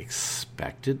believe,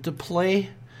 expected to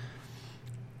play.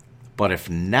 But if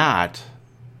not,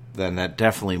 then that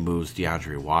definitely moves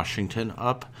DeAndre Washington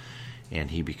up, and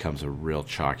he becomes a real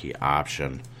chalky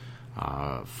option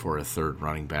for a third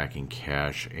running back in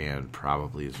cash, and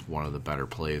probably is one of the better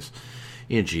plays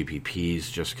in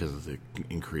GPPs just because of the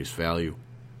increased value.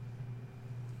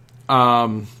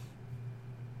 As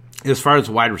far as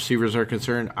wide receivers are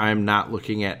concerned, I'm not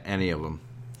looking at any of them.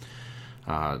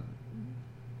 I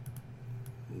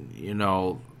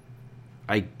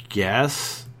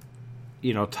guess,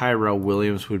 Tyrell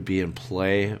Williams would be in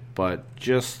play, but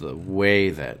just the way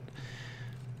that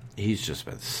he's just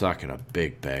been sucking a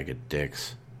big bag of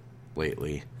dicks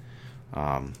lately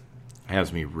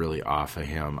has me really off of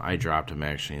him. I dropped him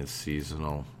actually in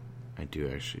seasonal. I do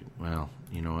actually. Well,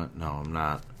 you know what? No, I'm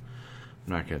not.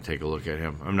 I'm not going to take a look at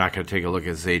him. I'm not going to take a look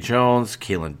at Zay Jones,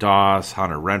 Keelan Doss,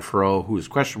 Hunter Renfrow, who is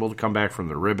questionable to come back from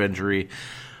the rib injury,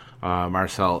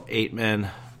 Marcel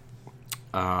Aitman,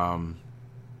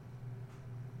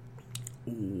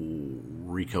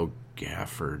 Rico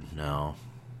Gafford. No.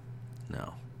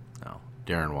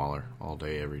 Darren Waller, all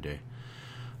day, every day.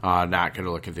 Not going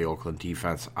to look at the Oakland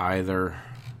defense either.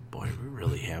 Boy, we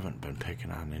really haven't been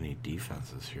picking on any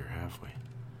defenses here, have we?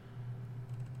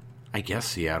 I guess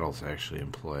Seattle's actually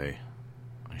in play.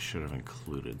 I should have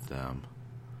included them.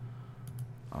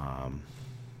 I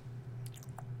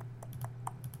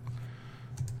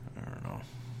don't know.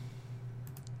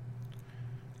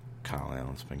 Kyle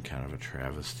Allen's been kind of a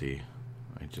travesty.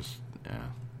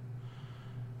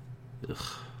 Ugh.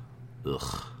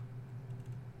 Ugh.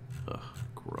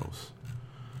 Gross.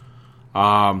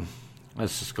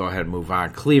 Let's just go ahead and move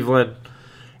on. Cleveland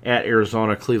at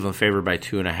Arizona. Cleveland favored by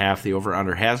 2.5. The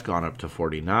over-under has gone up to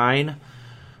 49.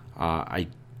 I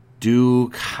do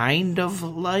kind of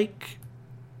like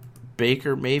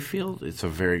Baker Mayfield. It's a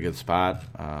very good spot.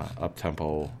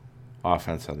 Up-tempo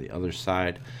offense on the other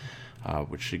side,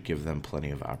 which should give them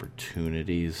plenty of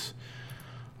opportunities.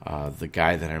 The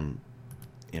guys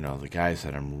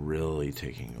that I'm really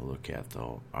taking a look at,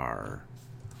 though, are,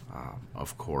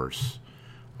 of course,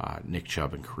 Nick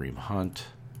Chubb and Kareem Hunt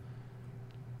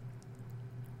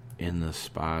in this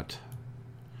spot.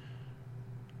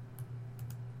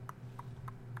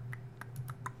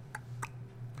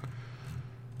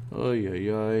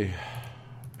 Oy.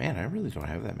 Man, I really don't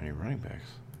have that many running backs.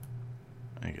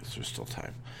 I guess there's still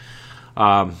time.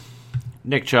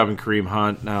 Nick Chubb and Kareem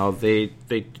Hunt. Now,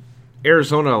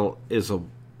 Arizona is a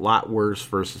lot worse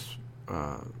versus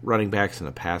running backs in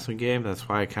the passing game. That's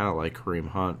why I kind of like Kareem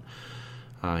Hunt.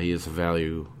 He is a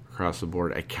value across the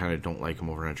board. I kind of don't like him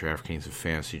over on DraftKings and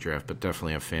Fantasy Draft, but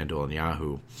definitely on FanDuel and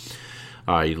Yahoo.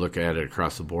 You look at it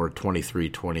across the board, 23,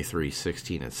 23,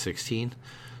 16, and 16.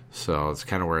 So it's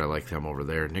kind of where I like them over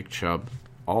there. Nick Chubb,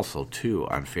 also, too,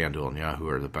 on FanDuel and Yahoo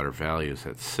are the better values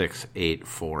at 6, 8,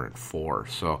 4, and 4.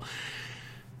 So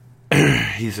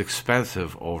he's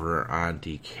expensive over on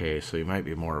DK, so he might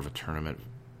be more of a tournament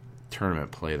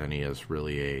play than he is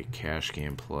really a cash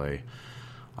game play.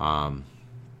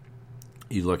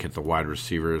 You look at the wide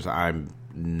receivers, I'm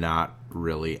not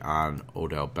really on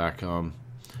Odell Beckham.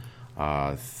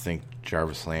 I think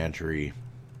Jarvis Landry,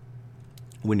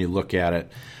 when you look at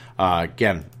it,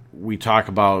 again, we talk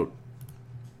about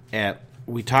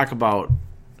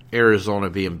Arizona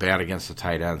being bad against the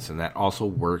tight ends, and that also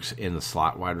works in the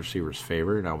slot wide receivers'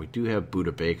 favor. Now, we do have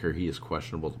Budda Baker. He is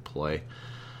questionable to play.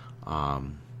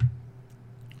 And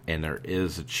there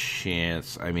is a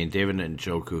chance. I mean, David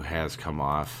Njoku has come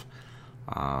off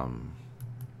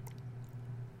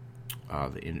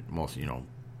most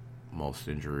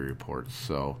injury reports.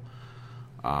 So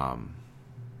I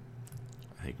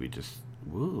think we just,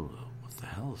 what the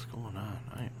hell is going on?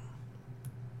 I'm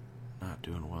not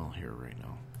doing well here right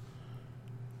now.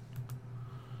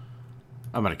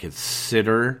 I'm going to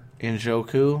consider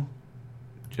Njoku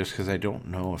just because I don't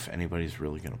know if anybody's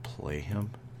really going to play him,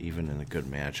 even in a good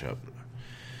matchup.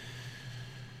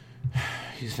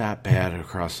 He's not bad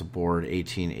across the board,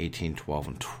 18, 18, 12,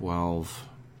 and 12.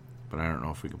 But I don't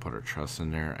know if we can put our trust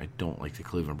in there. I don't like the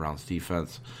Cleveland Browns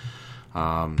defense.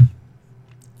 I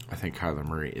think Kyler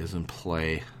Murray is in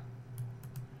play,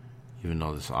 even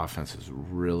though this offense is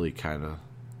really kind of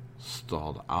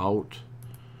stalled out.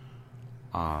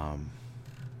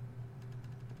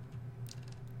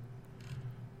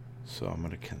 So I'm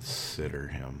going to consider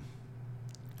him.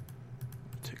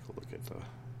 Take a look at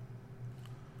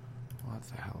what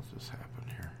the hell just happened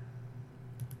here?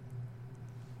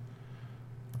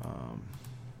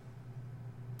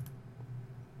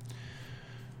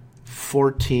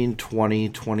 14, 20,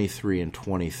 23, and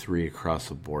 23 across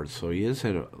the board. So he is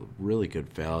at a really good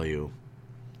value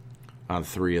on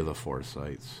 3 of the 4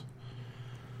 sites.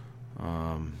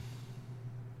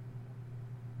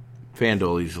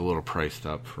 FanDuel, he's a little priced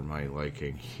up for my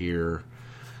liking here.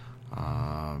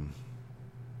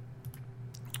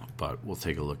 But we'll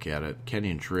take a look at it.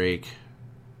 Kenyon Drake,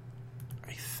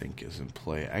 I think, is in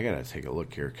play. I got to take a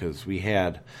look here because we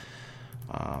had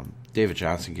David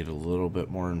Johnson get a little bit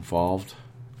more involved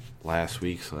last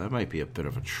week, so that might be a bit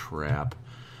of a trap.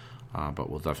 But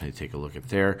we'll definitely take a look at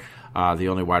there. The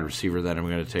only wide receiver that I'm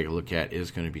going to take a look at is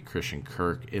going to be Christian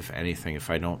Kirk. If anything, if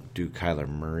I don't do Kyler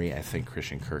Murray, I think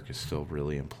Christian Kirk is still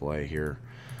really in play here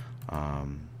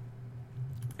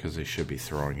because they should be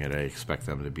throwing it. I expect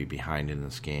them to be behind in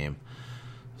this game.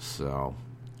 So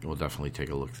we'll definitely take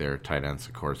a look there. Tight ends,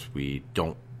 of course, we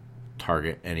don't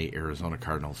target any Arizona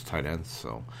Cardinals tight ends,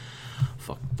 so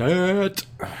fuck that.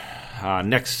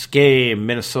 Next game,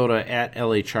 Minnesota at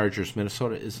LA Chargers.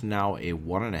 Minnesota is now a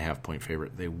 1.5-point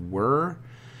favorite. They were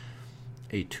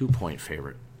a 2-point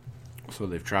favorite, so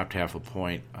they've dropped half a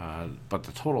point, but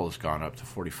the total has gone up to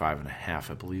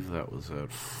 45.5. I believe that was at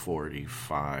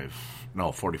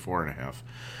 44.5.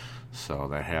 So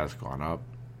that has gone up.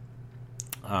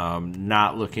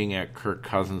 Not looking at Kirk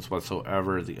Cousins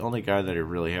whatsoever. The only guy that I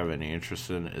really have any interest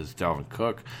in is Dalvin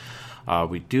Cook.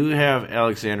 We do have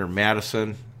Alexander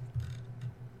Mattison.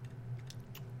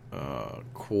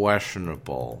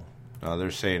 Questionable.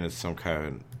 They're saying it's some kind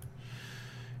of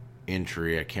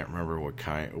injury. I can't remember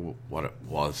what it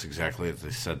was exactly that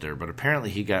they said there, but apparently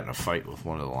he got in a fight with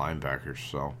one of the linebackers.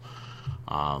 So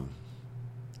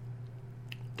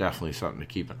definitely something to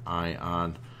keep an eye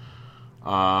on.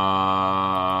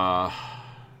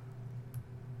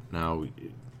 Now, we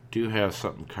do have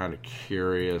something kind of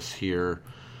curious here.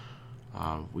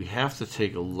 We have to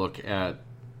take a look at...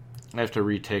 I have to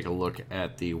retake a look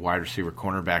at the wide receiver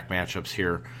cornerback matchups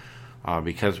here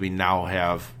because we now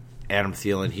have Adam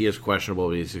Thielen. He is questionable,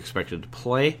 but he's expected to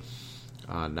play.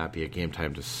 Not be a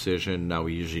game-time decision. Now,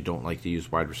 we usually don't like to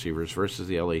use wide receivers versus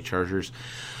the LA Chargers.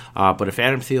 But if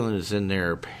Adam Thielen is in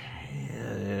there,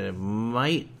 it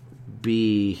might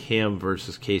be him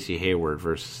versus Casey Hayward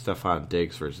versus Stephon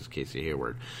Diggs versus Casey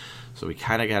Hayward. So we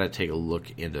kind of got to take a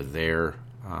look into there.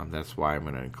 That's why I'm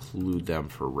going to include them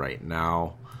for right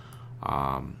now.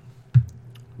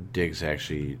 Diggs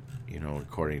actually,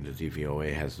 according to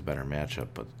DVOA, has the better matchup,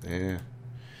 but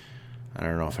I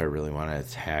don't know if I really want to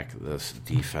attack this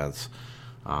defense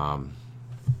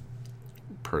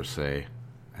per se.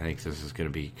 I think this is going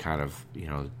to be kind of,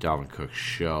 Dalvin Cook's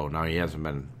show. Now, he hasn't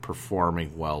been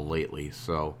performing well lately,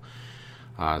 so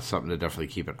something to definitely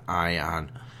keep an eye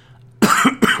on.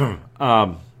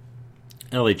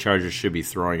 LA Chargers should be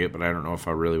throwing it, but I don't know if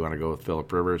I really want to go with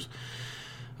Phillip Rivers.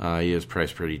 He is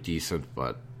priced pretty decent,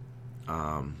 but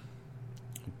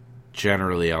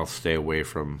generally I'll stay away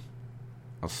from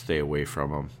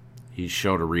him. He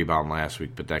showed a rebound last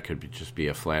week, but that could just be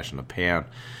a flash in the pan.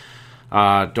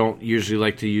 Don't usually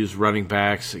like to use running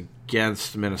backs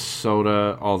against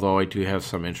Minnesota, although I do have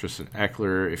some interest in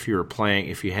Eckler. If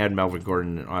you had Melvin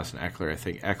Gordon and Austin Eckler, I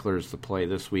think Eckler is the play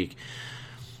this week.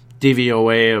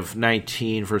 DVOA of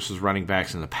 19 versus running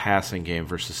backs in the passing game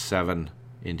versus 7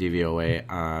 in DVOA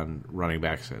on running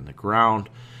backs in the ground.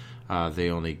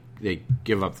 They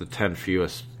give up the 10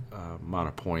 fewest amount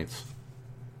of points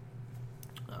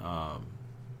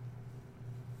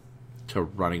to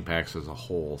running backs as a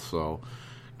whole. So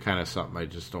kind of something I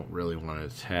just don't really want to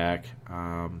attack.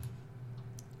 Guy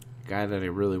that I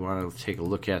really want to take a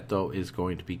look at, though, is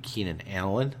going to be Keenan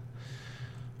Allen.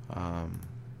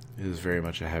 It is very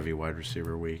much a heavy wide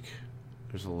receiver week.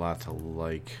 There's a lot to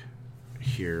like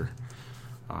here.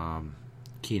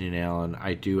 Keenan Allen.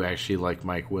 I do actually like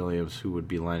Mike Williams, who would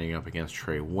be lining up against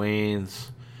Trey Waynes.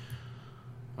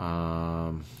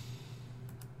 I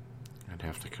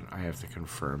have to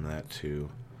confirm that too.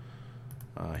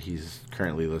 He's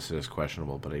currently listed as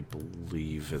questionable, but I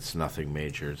believe it's nothing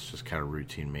major. It's just kind of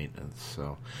routine maintenance.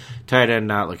 So, tight end,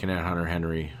 not looking at Hunter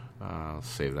Henry. I'll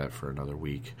save that for another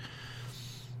week.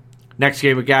 Next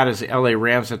game we got is the LA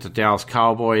Rams at the Dallas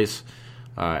Cowboys.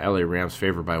 LA Rams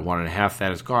favored by 1.5. That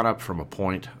has gone up from a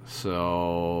point.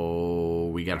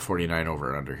 So we got a 49 over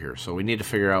and under here. So we need to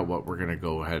figure out what we're going to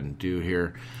go ahead and do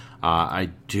here. I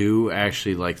do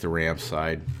actually like the Rams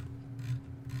side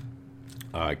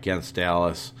against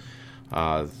Dallas.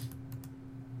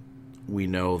 We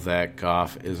know that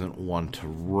Goff isn't one to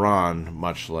run,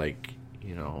 much like,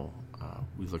 we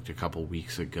looked a couple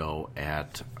weeks ago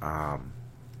at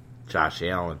Josh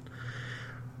Allen.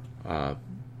 But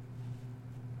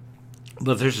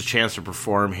there's a chance to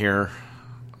perform here.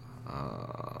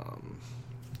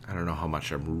 I don't know how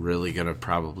much I'm really going to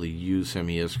probably use him.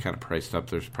 He is kind of priced up.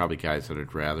 There's probably guys that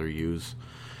I'd rather use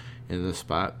in this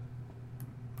spot.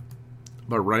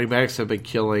 But running backs have been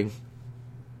killing.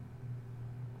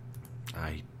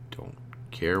 I don't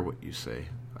care what you say.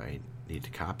 I need to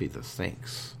copy this.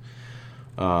 Thanks.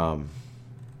 Running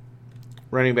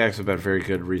backs have been very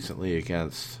good recently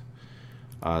against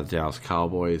Dallas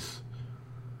Cowboys.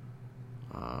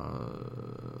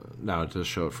 Now it does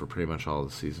show it for pretty much all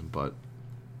of the season, but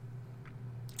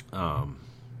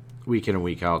week in and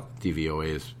week out,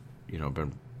 DVOA has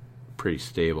been pretty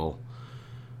stable.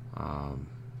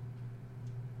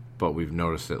 But we've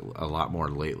noticed it a lot more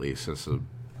lately since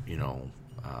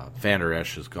Van Der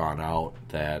Esch has gone out,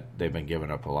 that they've been giving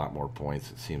up a lot more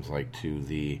points, it seems like, to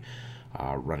the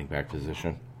running back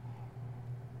position.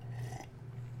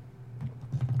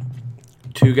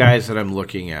 Two guys that I'm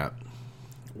looking at.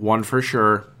 One for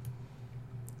sure.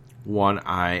 One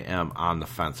I am on the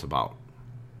fence about.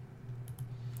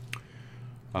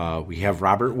 We have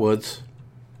Robert Woods,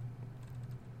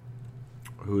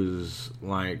 who's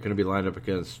going to be lined up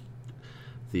against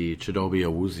the Chidobe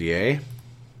Awuzie.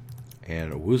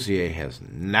 And Awuzie has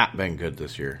not been good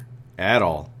this year at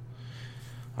all.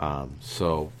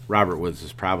 So Robert Woods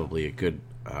is probably a good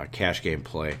cash game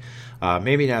play.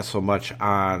 Maybe not so much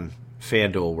on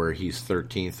FanDuel, where he's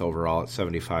 13th overall at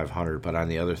 7,500, but on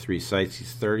the other three sites,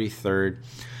 he's 33rd,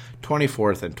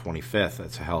 24th, and 25th.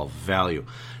 That's a hell of value.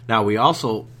 Now, we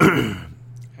also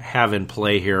have in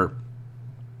play here,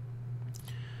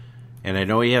 and I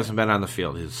know he hasn't been on the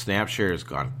field. His snap share has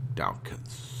gone down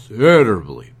considerably.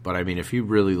 considerably. But, I mean, if you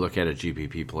really look at a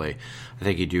GPP play, I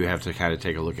think you do have to kind of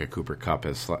take a look at Cooper Kupp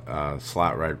as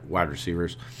slot wide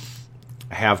receivers.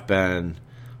 Have been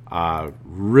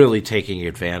really taking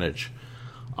advantage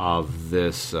of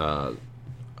this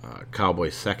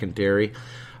Cowboys secondary.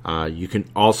 You can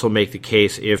also make the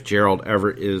case if Gerald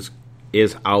Everett is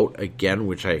out again,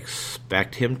 which I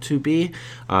expect him to be.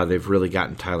 They've really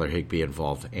gotten Tyler Higbee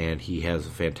involved, and he has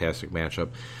a fantastic matchup.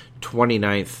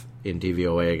 29th in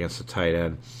DVOA against the tight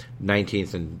end,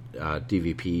 19th in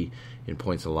DVP in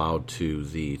points allowed to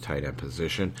the tight end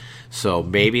position. So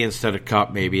maybe instead of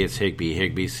Kupp, maybe it's Higbee.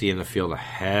 Higbee's seeing the field a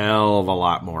hell of a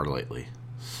lot more lately.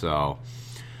 So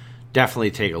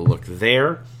definitely take a look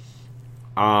there.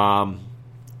 Man,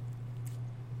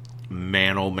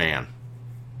 oh man.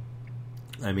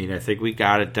 I mean, I think we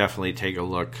got to definitely take a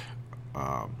look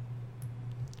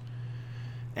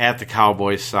at the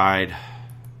Cowboys side.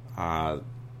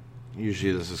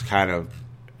 Usually, this has kind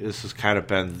of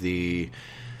been the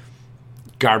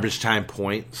garbage time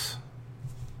points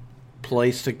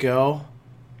place to go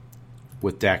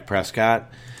with Dak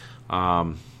Prescott.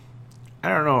 I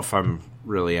don't know if I'm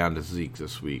really on to Zeke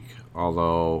this week,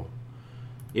 although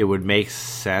it would make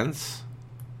sense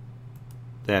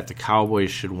that the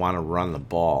Cowboys should want to run the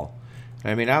ball.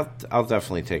 I mean, I'll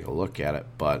definitely take a look at it,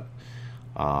 but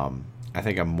I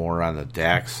think I'm more on the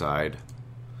Dak side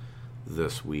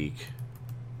this week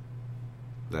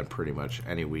than pretty much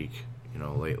any week,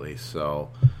 lately. So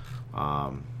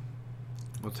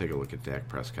we'll take a look at Dak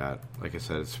Prescott. Like I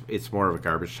said, it's more of a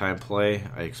garbage time play.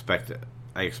 I expect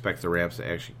the Rams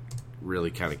to actually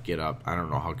really kind of get up. I don't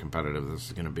know how competitive this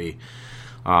is going to be.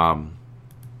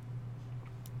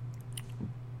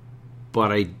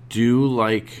 But I do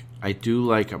like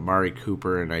Amari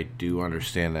Cooper, and I do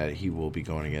understand that he will be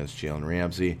going against Jalen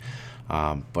Ramsey.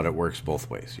 But it works both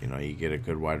ways. You get a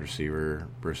good wide receiver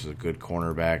versus a good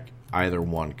cornerback. Either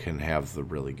one can have the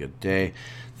really good day.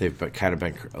 They've kind of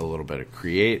been a little bit of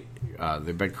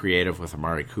they've been creative with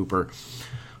Amari Cooper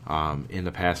in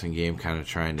the passing game, kind of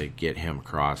trying to get him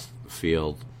across the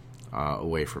field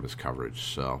away from his coverage.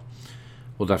 So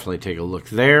we'll definitely take a look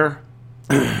there.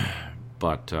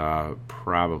 But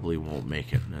probably won't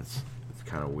make it. And it's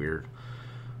kind of weird.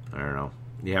 I don't know.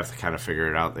 You have to kind of figure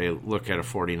it out. They look at a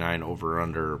 49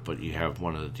 over-under, but you have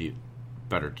one of the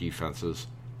better defenses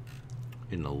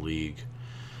in the league.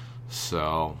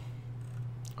 So,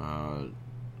 are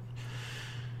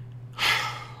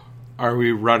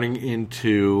we running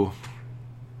into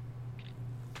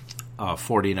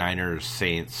 49ers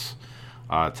Saints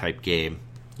type game,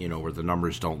 where the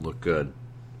numbers don't look good?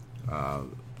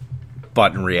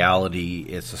 But in reality,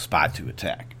 it's a spot to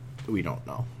attack. We don't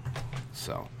know.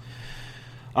 So,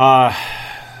 I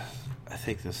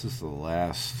think this is the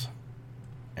last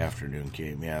afternoon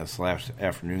game. Yeah, it's the last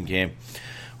afternoon game.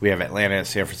 We have Atlanta at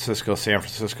San Francisco. San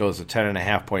Francisco is a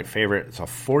 10.5-point favorite. It's a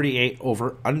 48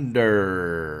 over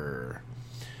under.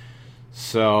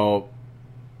 So,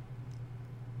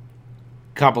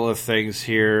 couple of things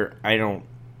here. I don't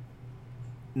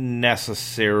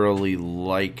necessarily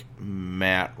like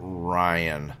Matt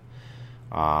Ryan.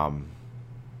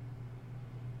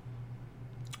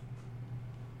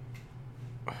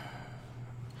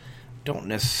 Don't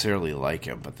necessarily like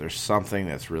him, but there's something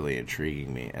that's really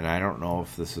intriguing me, and I don't know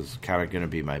if this is kind of going to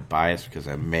be my bias because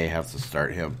I may have to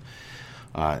start him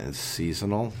in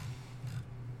seasonal,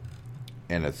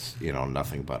 and it's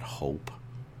nothing but hope.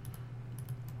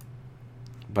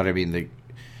 But I mean, the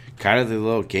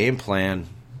little game plan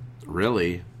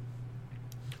really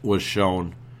was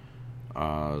shown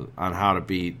on how to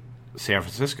beat San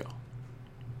Francisco.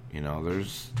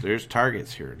 There's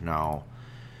targets here. Now,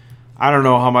 I don't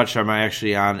know how much I'm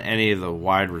actually on any of the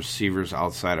wide receivers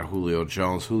outside of Julio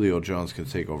Jones. Julio Jones can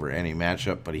take over any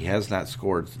matchup, but he has not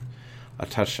scored a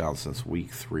touchdown since week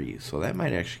 3, so that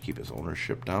might actually keep his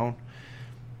ownership down.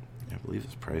 I believe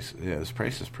his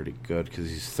price is pretty good because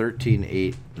he's 13,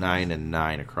 8, 9, and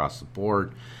 9 across the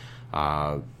board.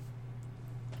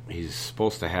 He's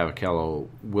supposed to have Akello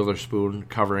Witherspoon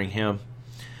covering him.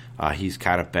 He's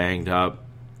kind of banged up.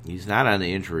 He's not on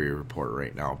the injury report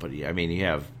right now, but you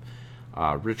have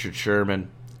Richard Sherman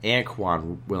and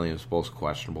Quan Williams both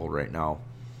questionable right now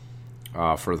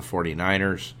for the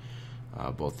 49ers,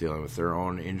 both dealing with their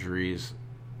own injuries.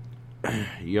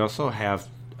 You also have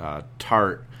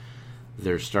Tart.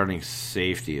 Their starting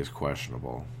safety is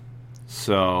questionable.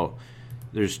 So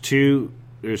there's two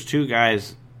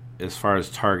guys as far as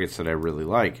targets that I really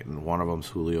like, and one of them's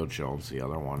Julio Jones. The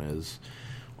other one is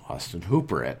Austin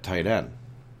Hooper at tight end.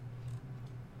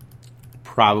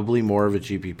 Probably more of a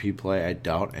GPP play. I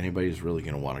doubt anybody's really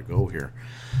going to want to go here.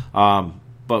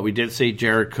 But we did see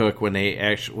Jared Cook when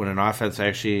an offense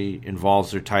actually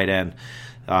involves their tight end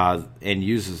and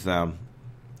uses them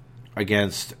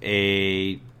against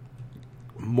a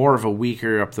more of a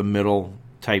weaker up the middle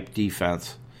type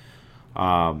defense,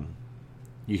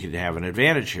 you could have an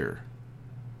advantage here.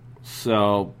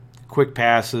 So quick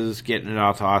passes, getting it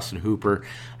out to Austin Hooper,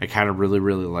 I kind of really,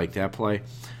 really like that play.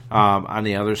 On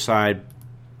the other side,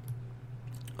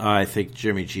 I think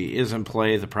Jimmy G is in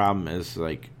play. The problem is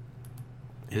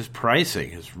his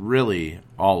pricing is really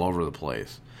all over the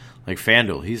place. Like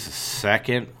FanDuel, he's the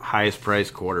second highest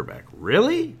priced quarterback.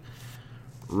 Really?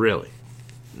 Really?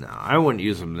 No, I wouldn't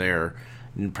use him there.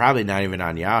 And probably not even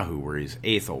on Yahoo, where he's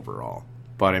 8th overall.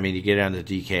 But, I mean, you get on the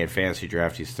DK and Fantasy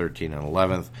Draft, he's 13th and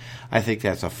 11th. I think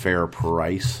that's a fair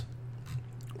price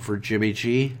for Jimmy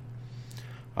G.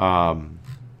 And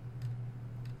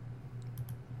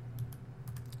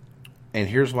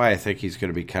here's why I think he's going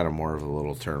to be kind of more of a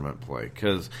little tournament play.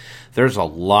 Because there's a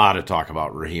lot of talk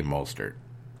about Raheem Mostert.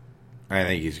 I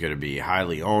think he's going to be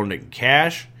highly owned in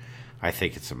cash. I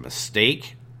think it's a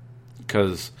mistake.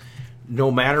 Because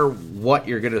no matter what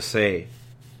you're going to say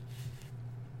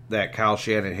that Kyle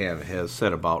Shanahan has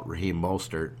said about Raheem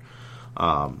Mostert,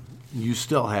 you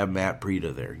still have Matt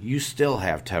Breida there. You still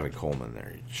have Tevin Coleman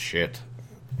there. Shit.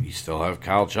 You still have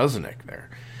Kyle Juszczyk there.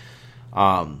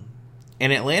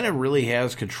 And Atlanta really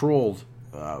has controlled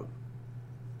the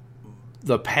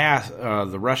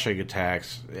rushing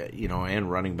attacks,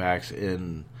 and running backs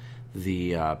in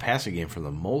the passing game for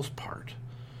the most part.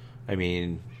 I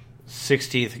mean,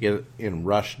 16th in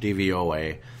rush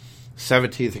DVOA,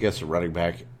 17th against the running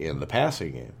back in the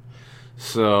passing game.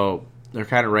 So they're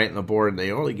kind of right in the board.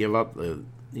 They only give up the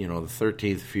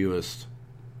 13th fewest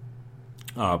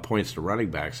points to running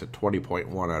backs at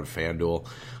 20.1 on FanDuel,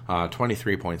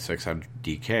 23.6 on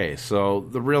DK. So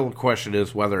the real question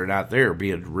is whether or not they're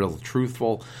being real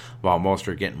truthful about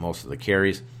Mostert getting most of the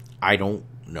carries. I don't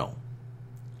know.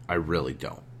 I really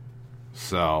don't.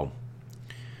 So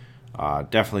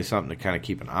definitely something to kind of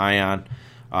keep an eye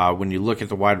on. When you look at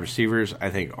the wide receivers, I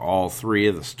think all three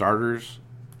of the starters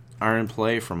are in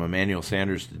play, from Emmanuel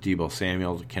Sanders to Deebo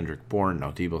Samuel to Kendrick Bourne.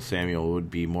 Now, Deebo Samuel would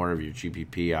be more of your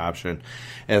GPP option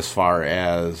as far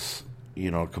as,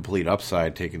 complete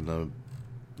upside, taking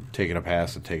a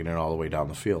pass and taking it all the way down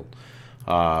the field.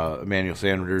 Emmanuel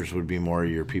Sanders would be more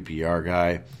your PPR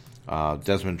guy.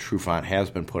 Desmond Trufant has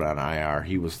been put on IR.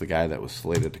 He was the guy that was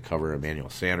slated to cover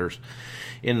Emmanuel Sanders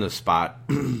in the spot.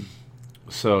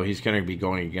 So he's going to be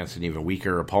going against an even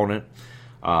weaker opponent.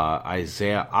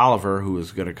 Isaiah Oliver, who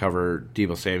is going to cover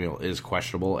Deebo Samuel, is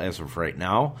questionable as of right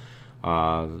now.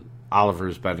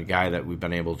 Oliver's been a guy that we've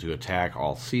been able to attack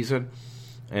all season.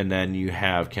 And then you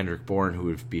have Kendrick Bourne, who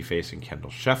would be facing Kendall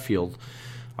Sheffield,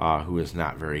 who is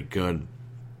not very good.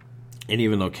 And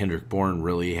even though Kendrick Bourne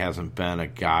really hasn't been a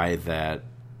guy that,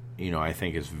 I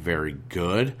think is very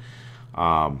good,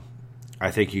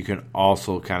 I think you can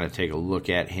also kind of take a look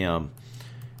at him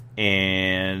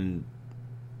and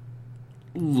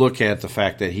look at the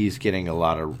fact that he's getting a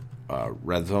lot of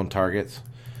red zone targets.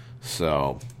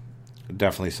 So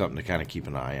definitely something to kind of keep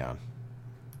an eye on.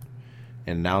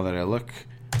 And now that I look,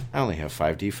 I only have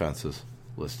 5 defenses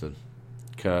listed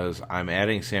because I'm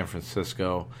adding San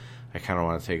Francisco. I kind of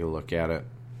want to take a look at it.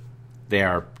 They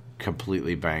are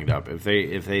completely banged up. If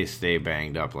they stay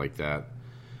banged up like that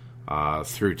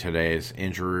through today's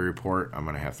injury report, I'm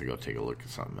going to have to go take a look at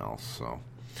something else. So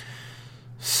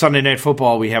Sunday Night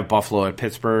Football, we have Buffalo at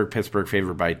Pittsburgh. Pittsburgh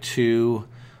favored by 2,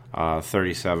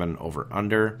 37 over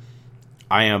under.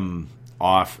 I am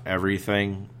off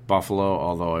everything Buffalo,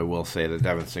 although I will say that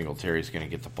Devin Singletary is going to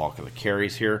get the bulk of the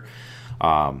carries here.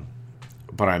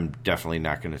 But I'm definitely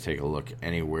not going to take a look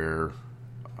anywhere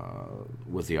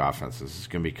with the offenses. It's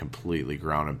going to be completely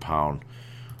ground and pound.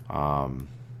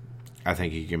 I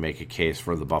think you can make a case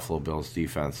for the Buffalo Bills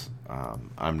defense.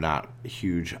 I'm not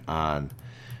huge on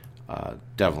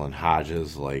Devlin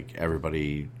Hodges, like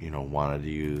everybody, wanted to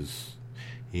use,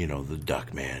 the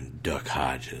Duck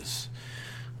Hodges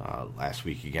last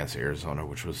week against Arizona,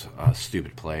 which was a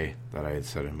stupid play that I had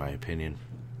said in my opinion.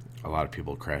 A lot of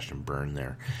people crashed and burned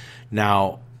there.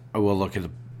 Now, I will look at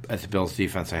the Bills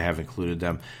defense. I have included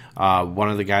them. One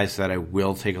of the guys that I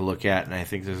will take a look at, and I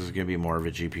think this is going to be more of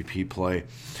a GPP play,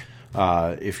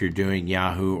 if you're doing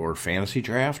Yahoo or Fantasy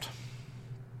Draft,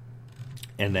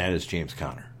 and that is James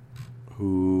Conner,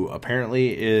 who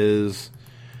apparently is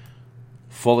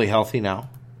fully healthy now,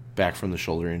 back from the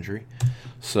shoulder injury.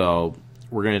 So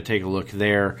we're going to take a look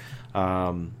there.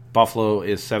 Buffalo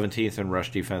is 17th in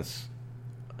rush defense,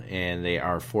 and they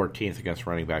are 14th against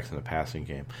running backs in the passing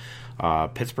game.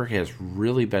 Pittsburgh has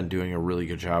really been doing a really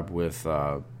good job with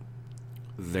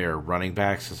their running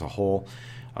backs as a whole,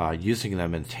 using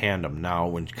them in tandem. Now,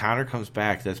 when Connor comes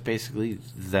back, that's basically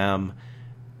them,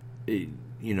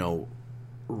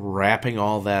 wrapping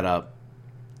all that up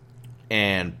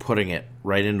and putting it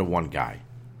right into one guy,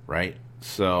 right?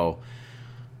 So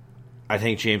I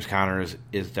think James Conner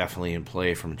is definitely in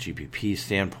play from a GPP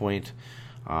standpoint.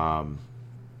 I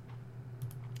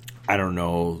don't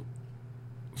know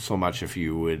so much if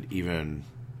you would even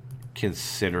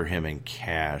consider him in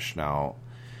cash. Now,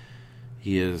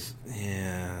 he is,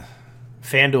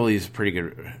 FanDuel is pretty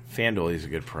good. FanDuel is a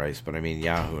good price, but I mean,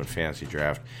 Yahoo and Fantasy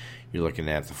Draft, you're looking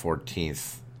at the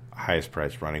 14th highest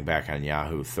priced running back on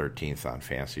Yahoo, 13th on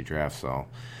Fantasy Draft. So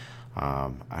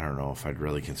I don't know if I'd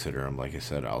really consider him, like I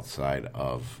said, outside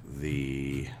of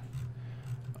the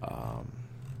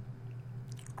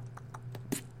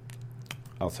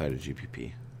outside of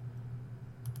GPP.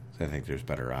 So I think there's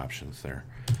better options there.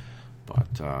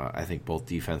 But I think both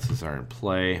defenses are in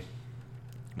play.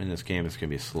 In this game, it's going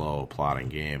to be a slow, plodding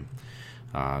game.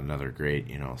 Another great,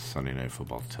 Sunday Night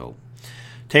Football tilt.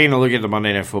 Taking a look at the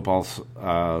Monday Night Football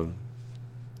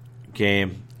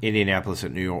game, Indianapolis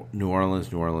at New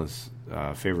Orleans. New Orleans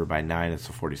favored by 9. It's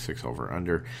a 46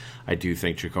 over-under. I do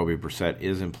think Jacoby Brissett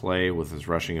is in play with his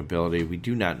rushing ability. We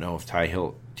do not know if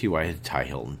T.Y.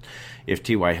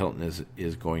 Hilton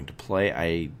is going to play.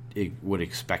 I would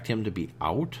expect him to be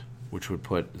out, which would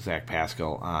put Zach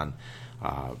Pascal on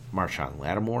Marshawn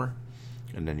Lattimore.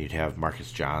 And then you'd have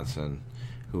Marcus Johnson,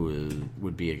 who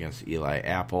would be against Eli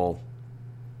Apple.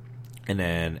 And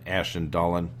then Ashton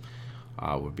Dulin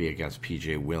would be against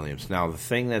P.J. Williams. Now, the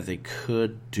thing that they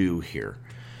could do here,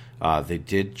 they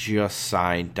did just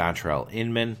sign Dontrell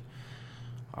Inman.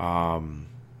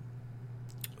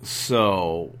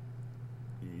 So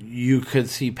you could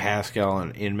see Pascal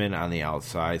and Inman on the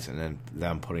outsides, and then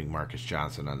them putting Marcus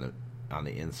Johnson on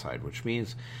the inside, which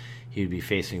means he'd be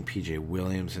facing P.J.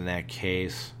 Williams in that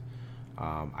case.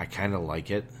 I kind of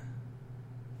like it.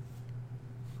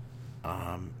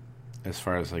 As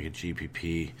far as like a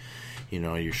GPP,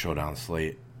 your showdown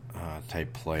slate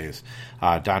type plays.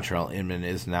 Dontrell Inman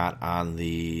is not on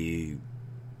the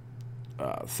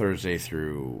Thursday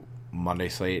through Monday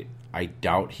slate. I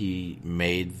doubt he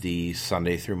made the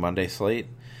Sunday through Monday slate.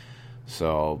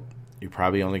 So you're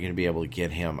probably only going to be able to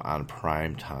get him on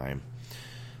prime time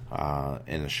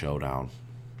in the showdown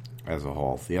as a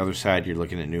whole. The other side, you're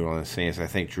looking at New Orleans Saints. I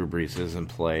think Drew Brees is in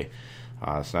play.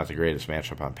 It's not the greatest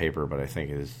matchup on paper, but I think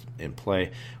it is in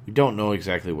play. We don't know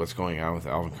exactly what's going on with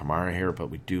Alvin Kamara here, but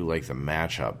we do like the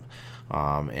matchup.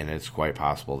 And it's quite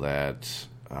possible that,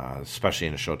 especially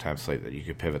in a Showtime slate, that you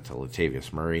could pivot to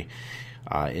Latavius Murray.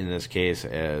 In this case,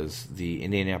 as the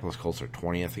Indianapolis Colts are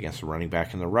 20th against the running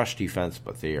back in the rush defense,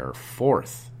 but they are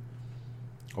 4th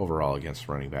overall against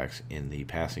running backs in the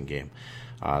passing game.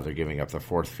 They're giving up the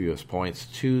 4th fewest points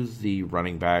to the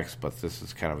running backs, but this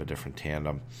is kind of a different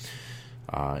tandem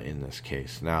in this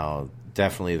case. Now,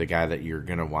 definitely the guy that you're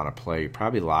going to want to play,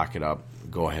 probably lock it up,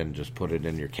 go ahead and just put it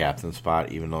in your captain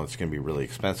spot, even though it's going to be really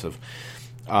expensive,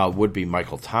 would be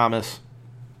Michael Thomas.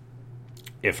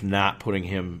 If not putting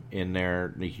him in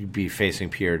there, you'd be facing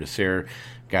Pierre Desir,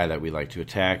 guy that we like to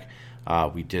attack.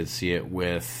 We did see it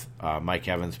with Mike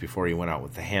Evans before he went out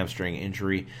with the hamstring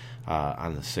injury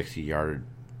on the 60-yard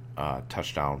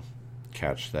touchdown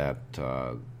catch that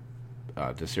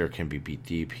Desir can be beat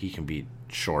deep. He can beat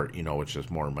short, which is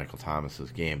more Michael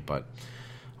Thomas's game, but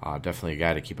definitely a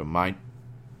guy to keep in mind.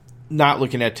 Not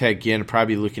looking at Ted Ginn,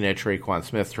 probably looking at Traquan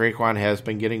Smith. Traquan has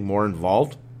been getting more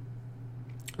involved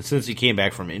since he came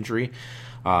back from injury.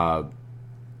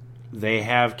 They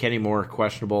have Kenny Moore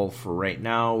questionable for right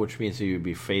now, which means he would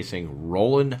be facing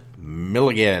Roland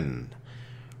Milligan.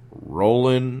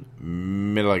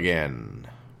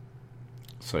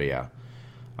 So, yeah.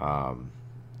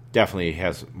 Definitely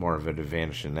has more of an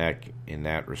advantage in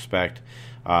that respect.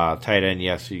 Tight end,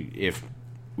 yes. If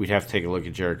we'd have to take a look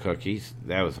at Jared Cook,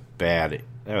 that was a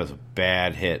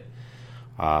bad hit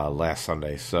last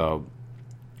Sunday. So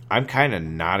I'm kind of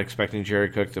not expecting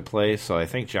Jared Cook to play. So I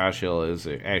think Josh Hill is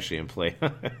actually in play.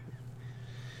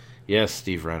 Yes,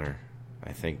 Steve Renner.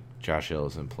 I think Josh Hill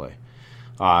is in play.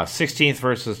 16th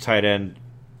versus tight end.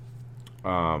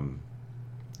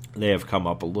 They have come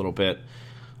up a little bit.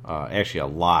 Actually, a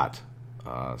lot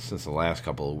since the last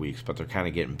couple of weeks, but they're kind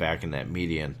of getting back in that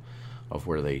median of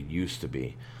where they used to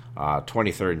be.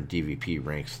 23rd in DVP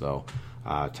ranks, though.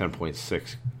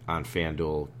 10.6 on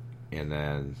FanDuel, and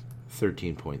then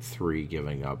 13.3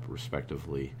 giving up,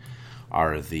 respectively,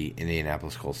 are the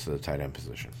Indianapolis Colts to the tight end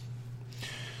position.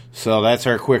 So that's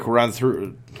our quick run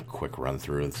through.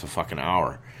 It's a fucking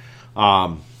hour.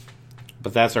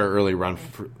 But that's our early run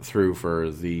through for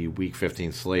the Week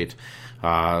 15 slate.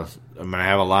 I'm going to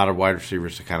have a lot of wide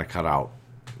receivers to kind of cut out,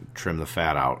 trim the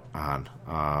fat out on.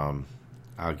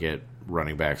 I'll get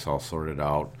running backs all sorted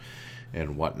out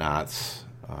and whatnots,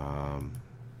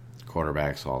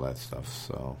 quarterbacks, all that stuff.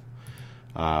 So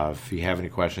if you have any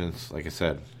questions, like I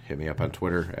said, hit me up on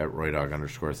Twitter at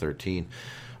roydawg_13.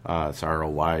 It's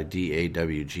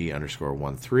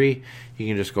ROYDAWG_13. You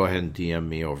can just go ahead and DM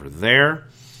me over there.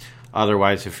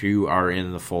 Otherwise, if you are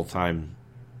in the full-time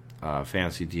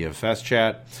Fantasy DFS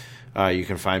chat, you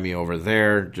can find me over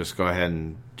there. Just go ahead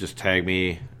and just tag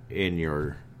me in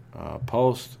your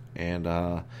post, and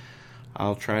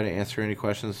I'll try to answer any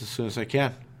questions as soon as I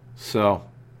can. So,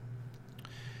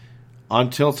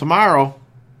 until tomorrow,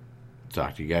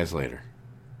 talk to you guys later.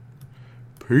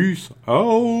 Peace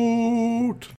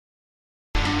out.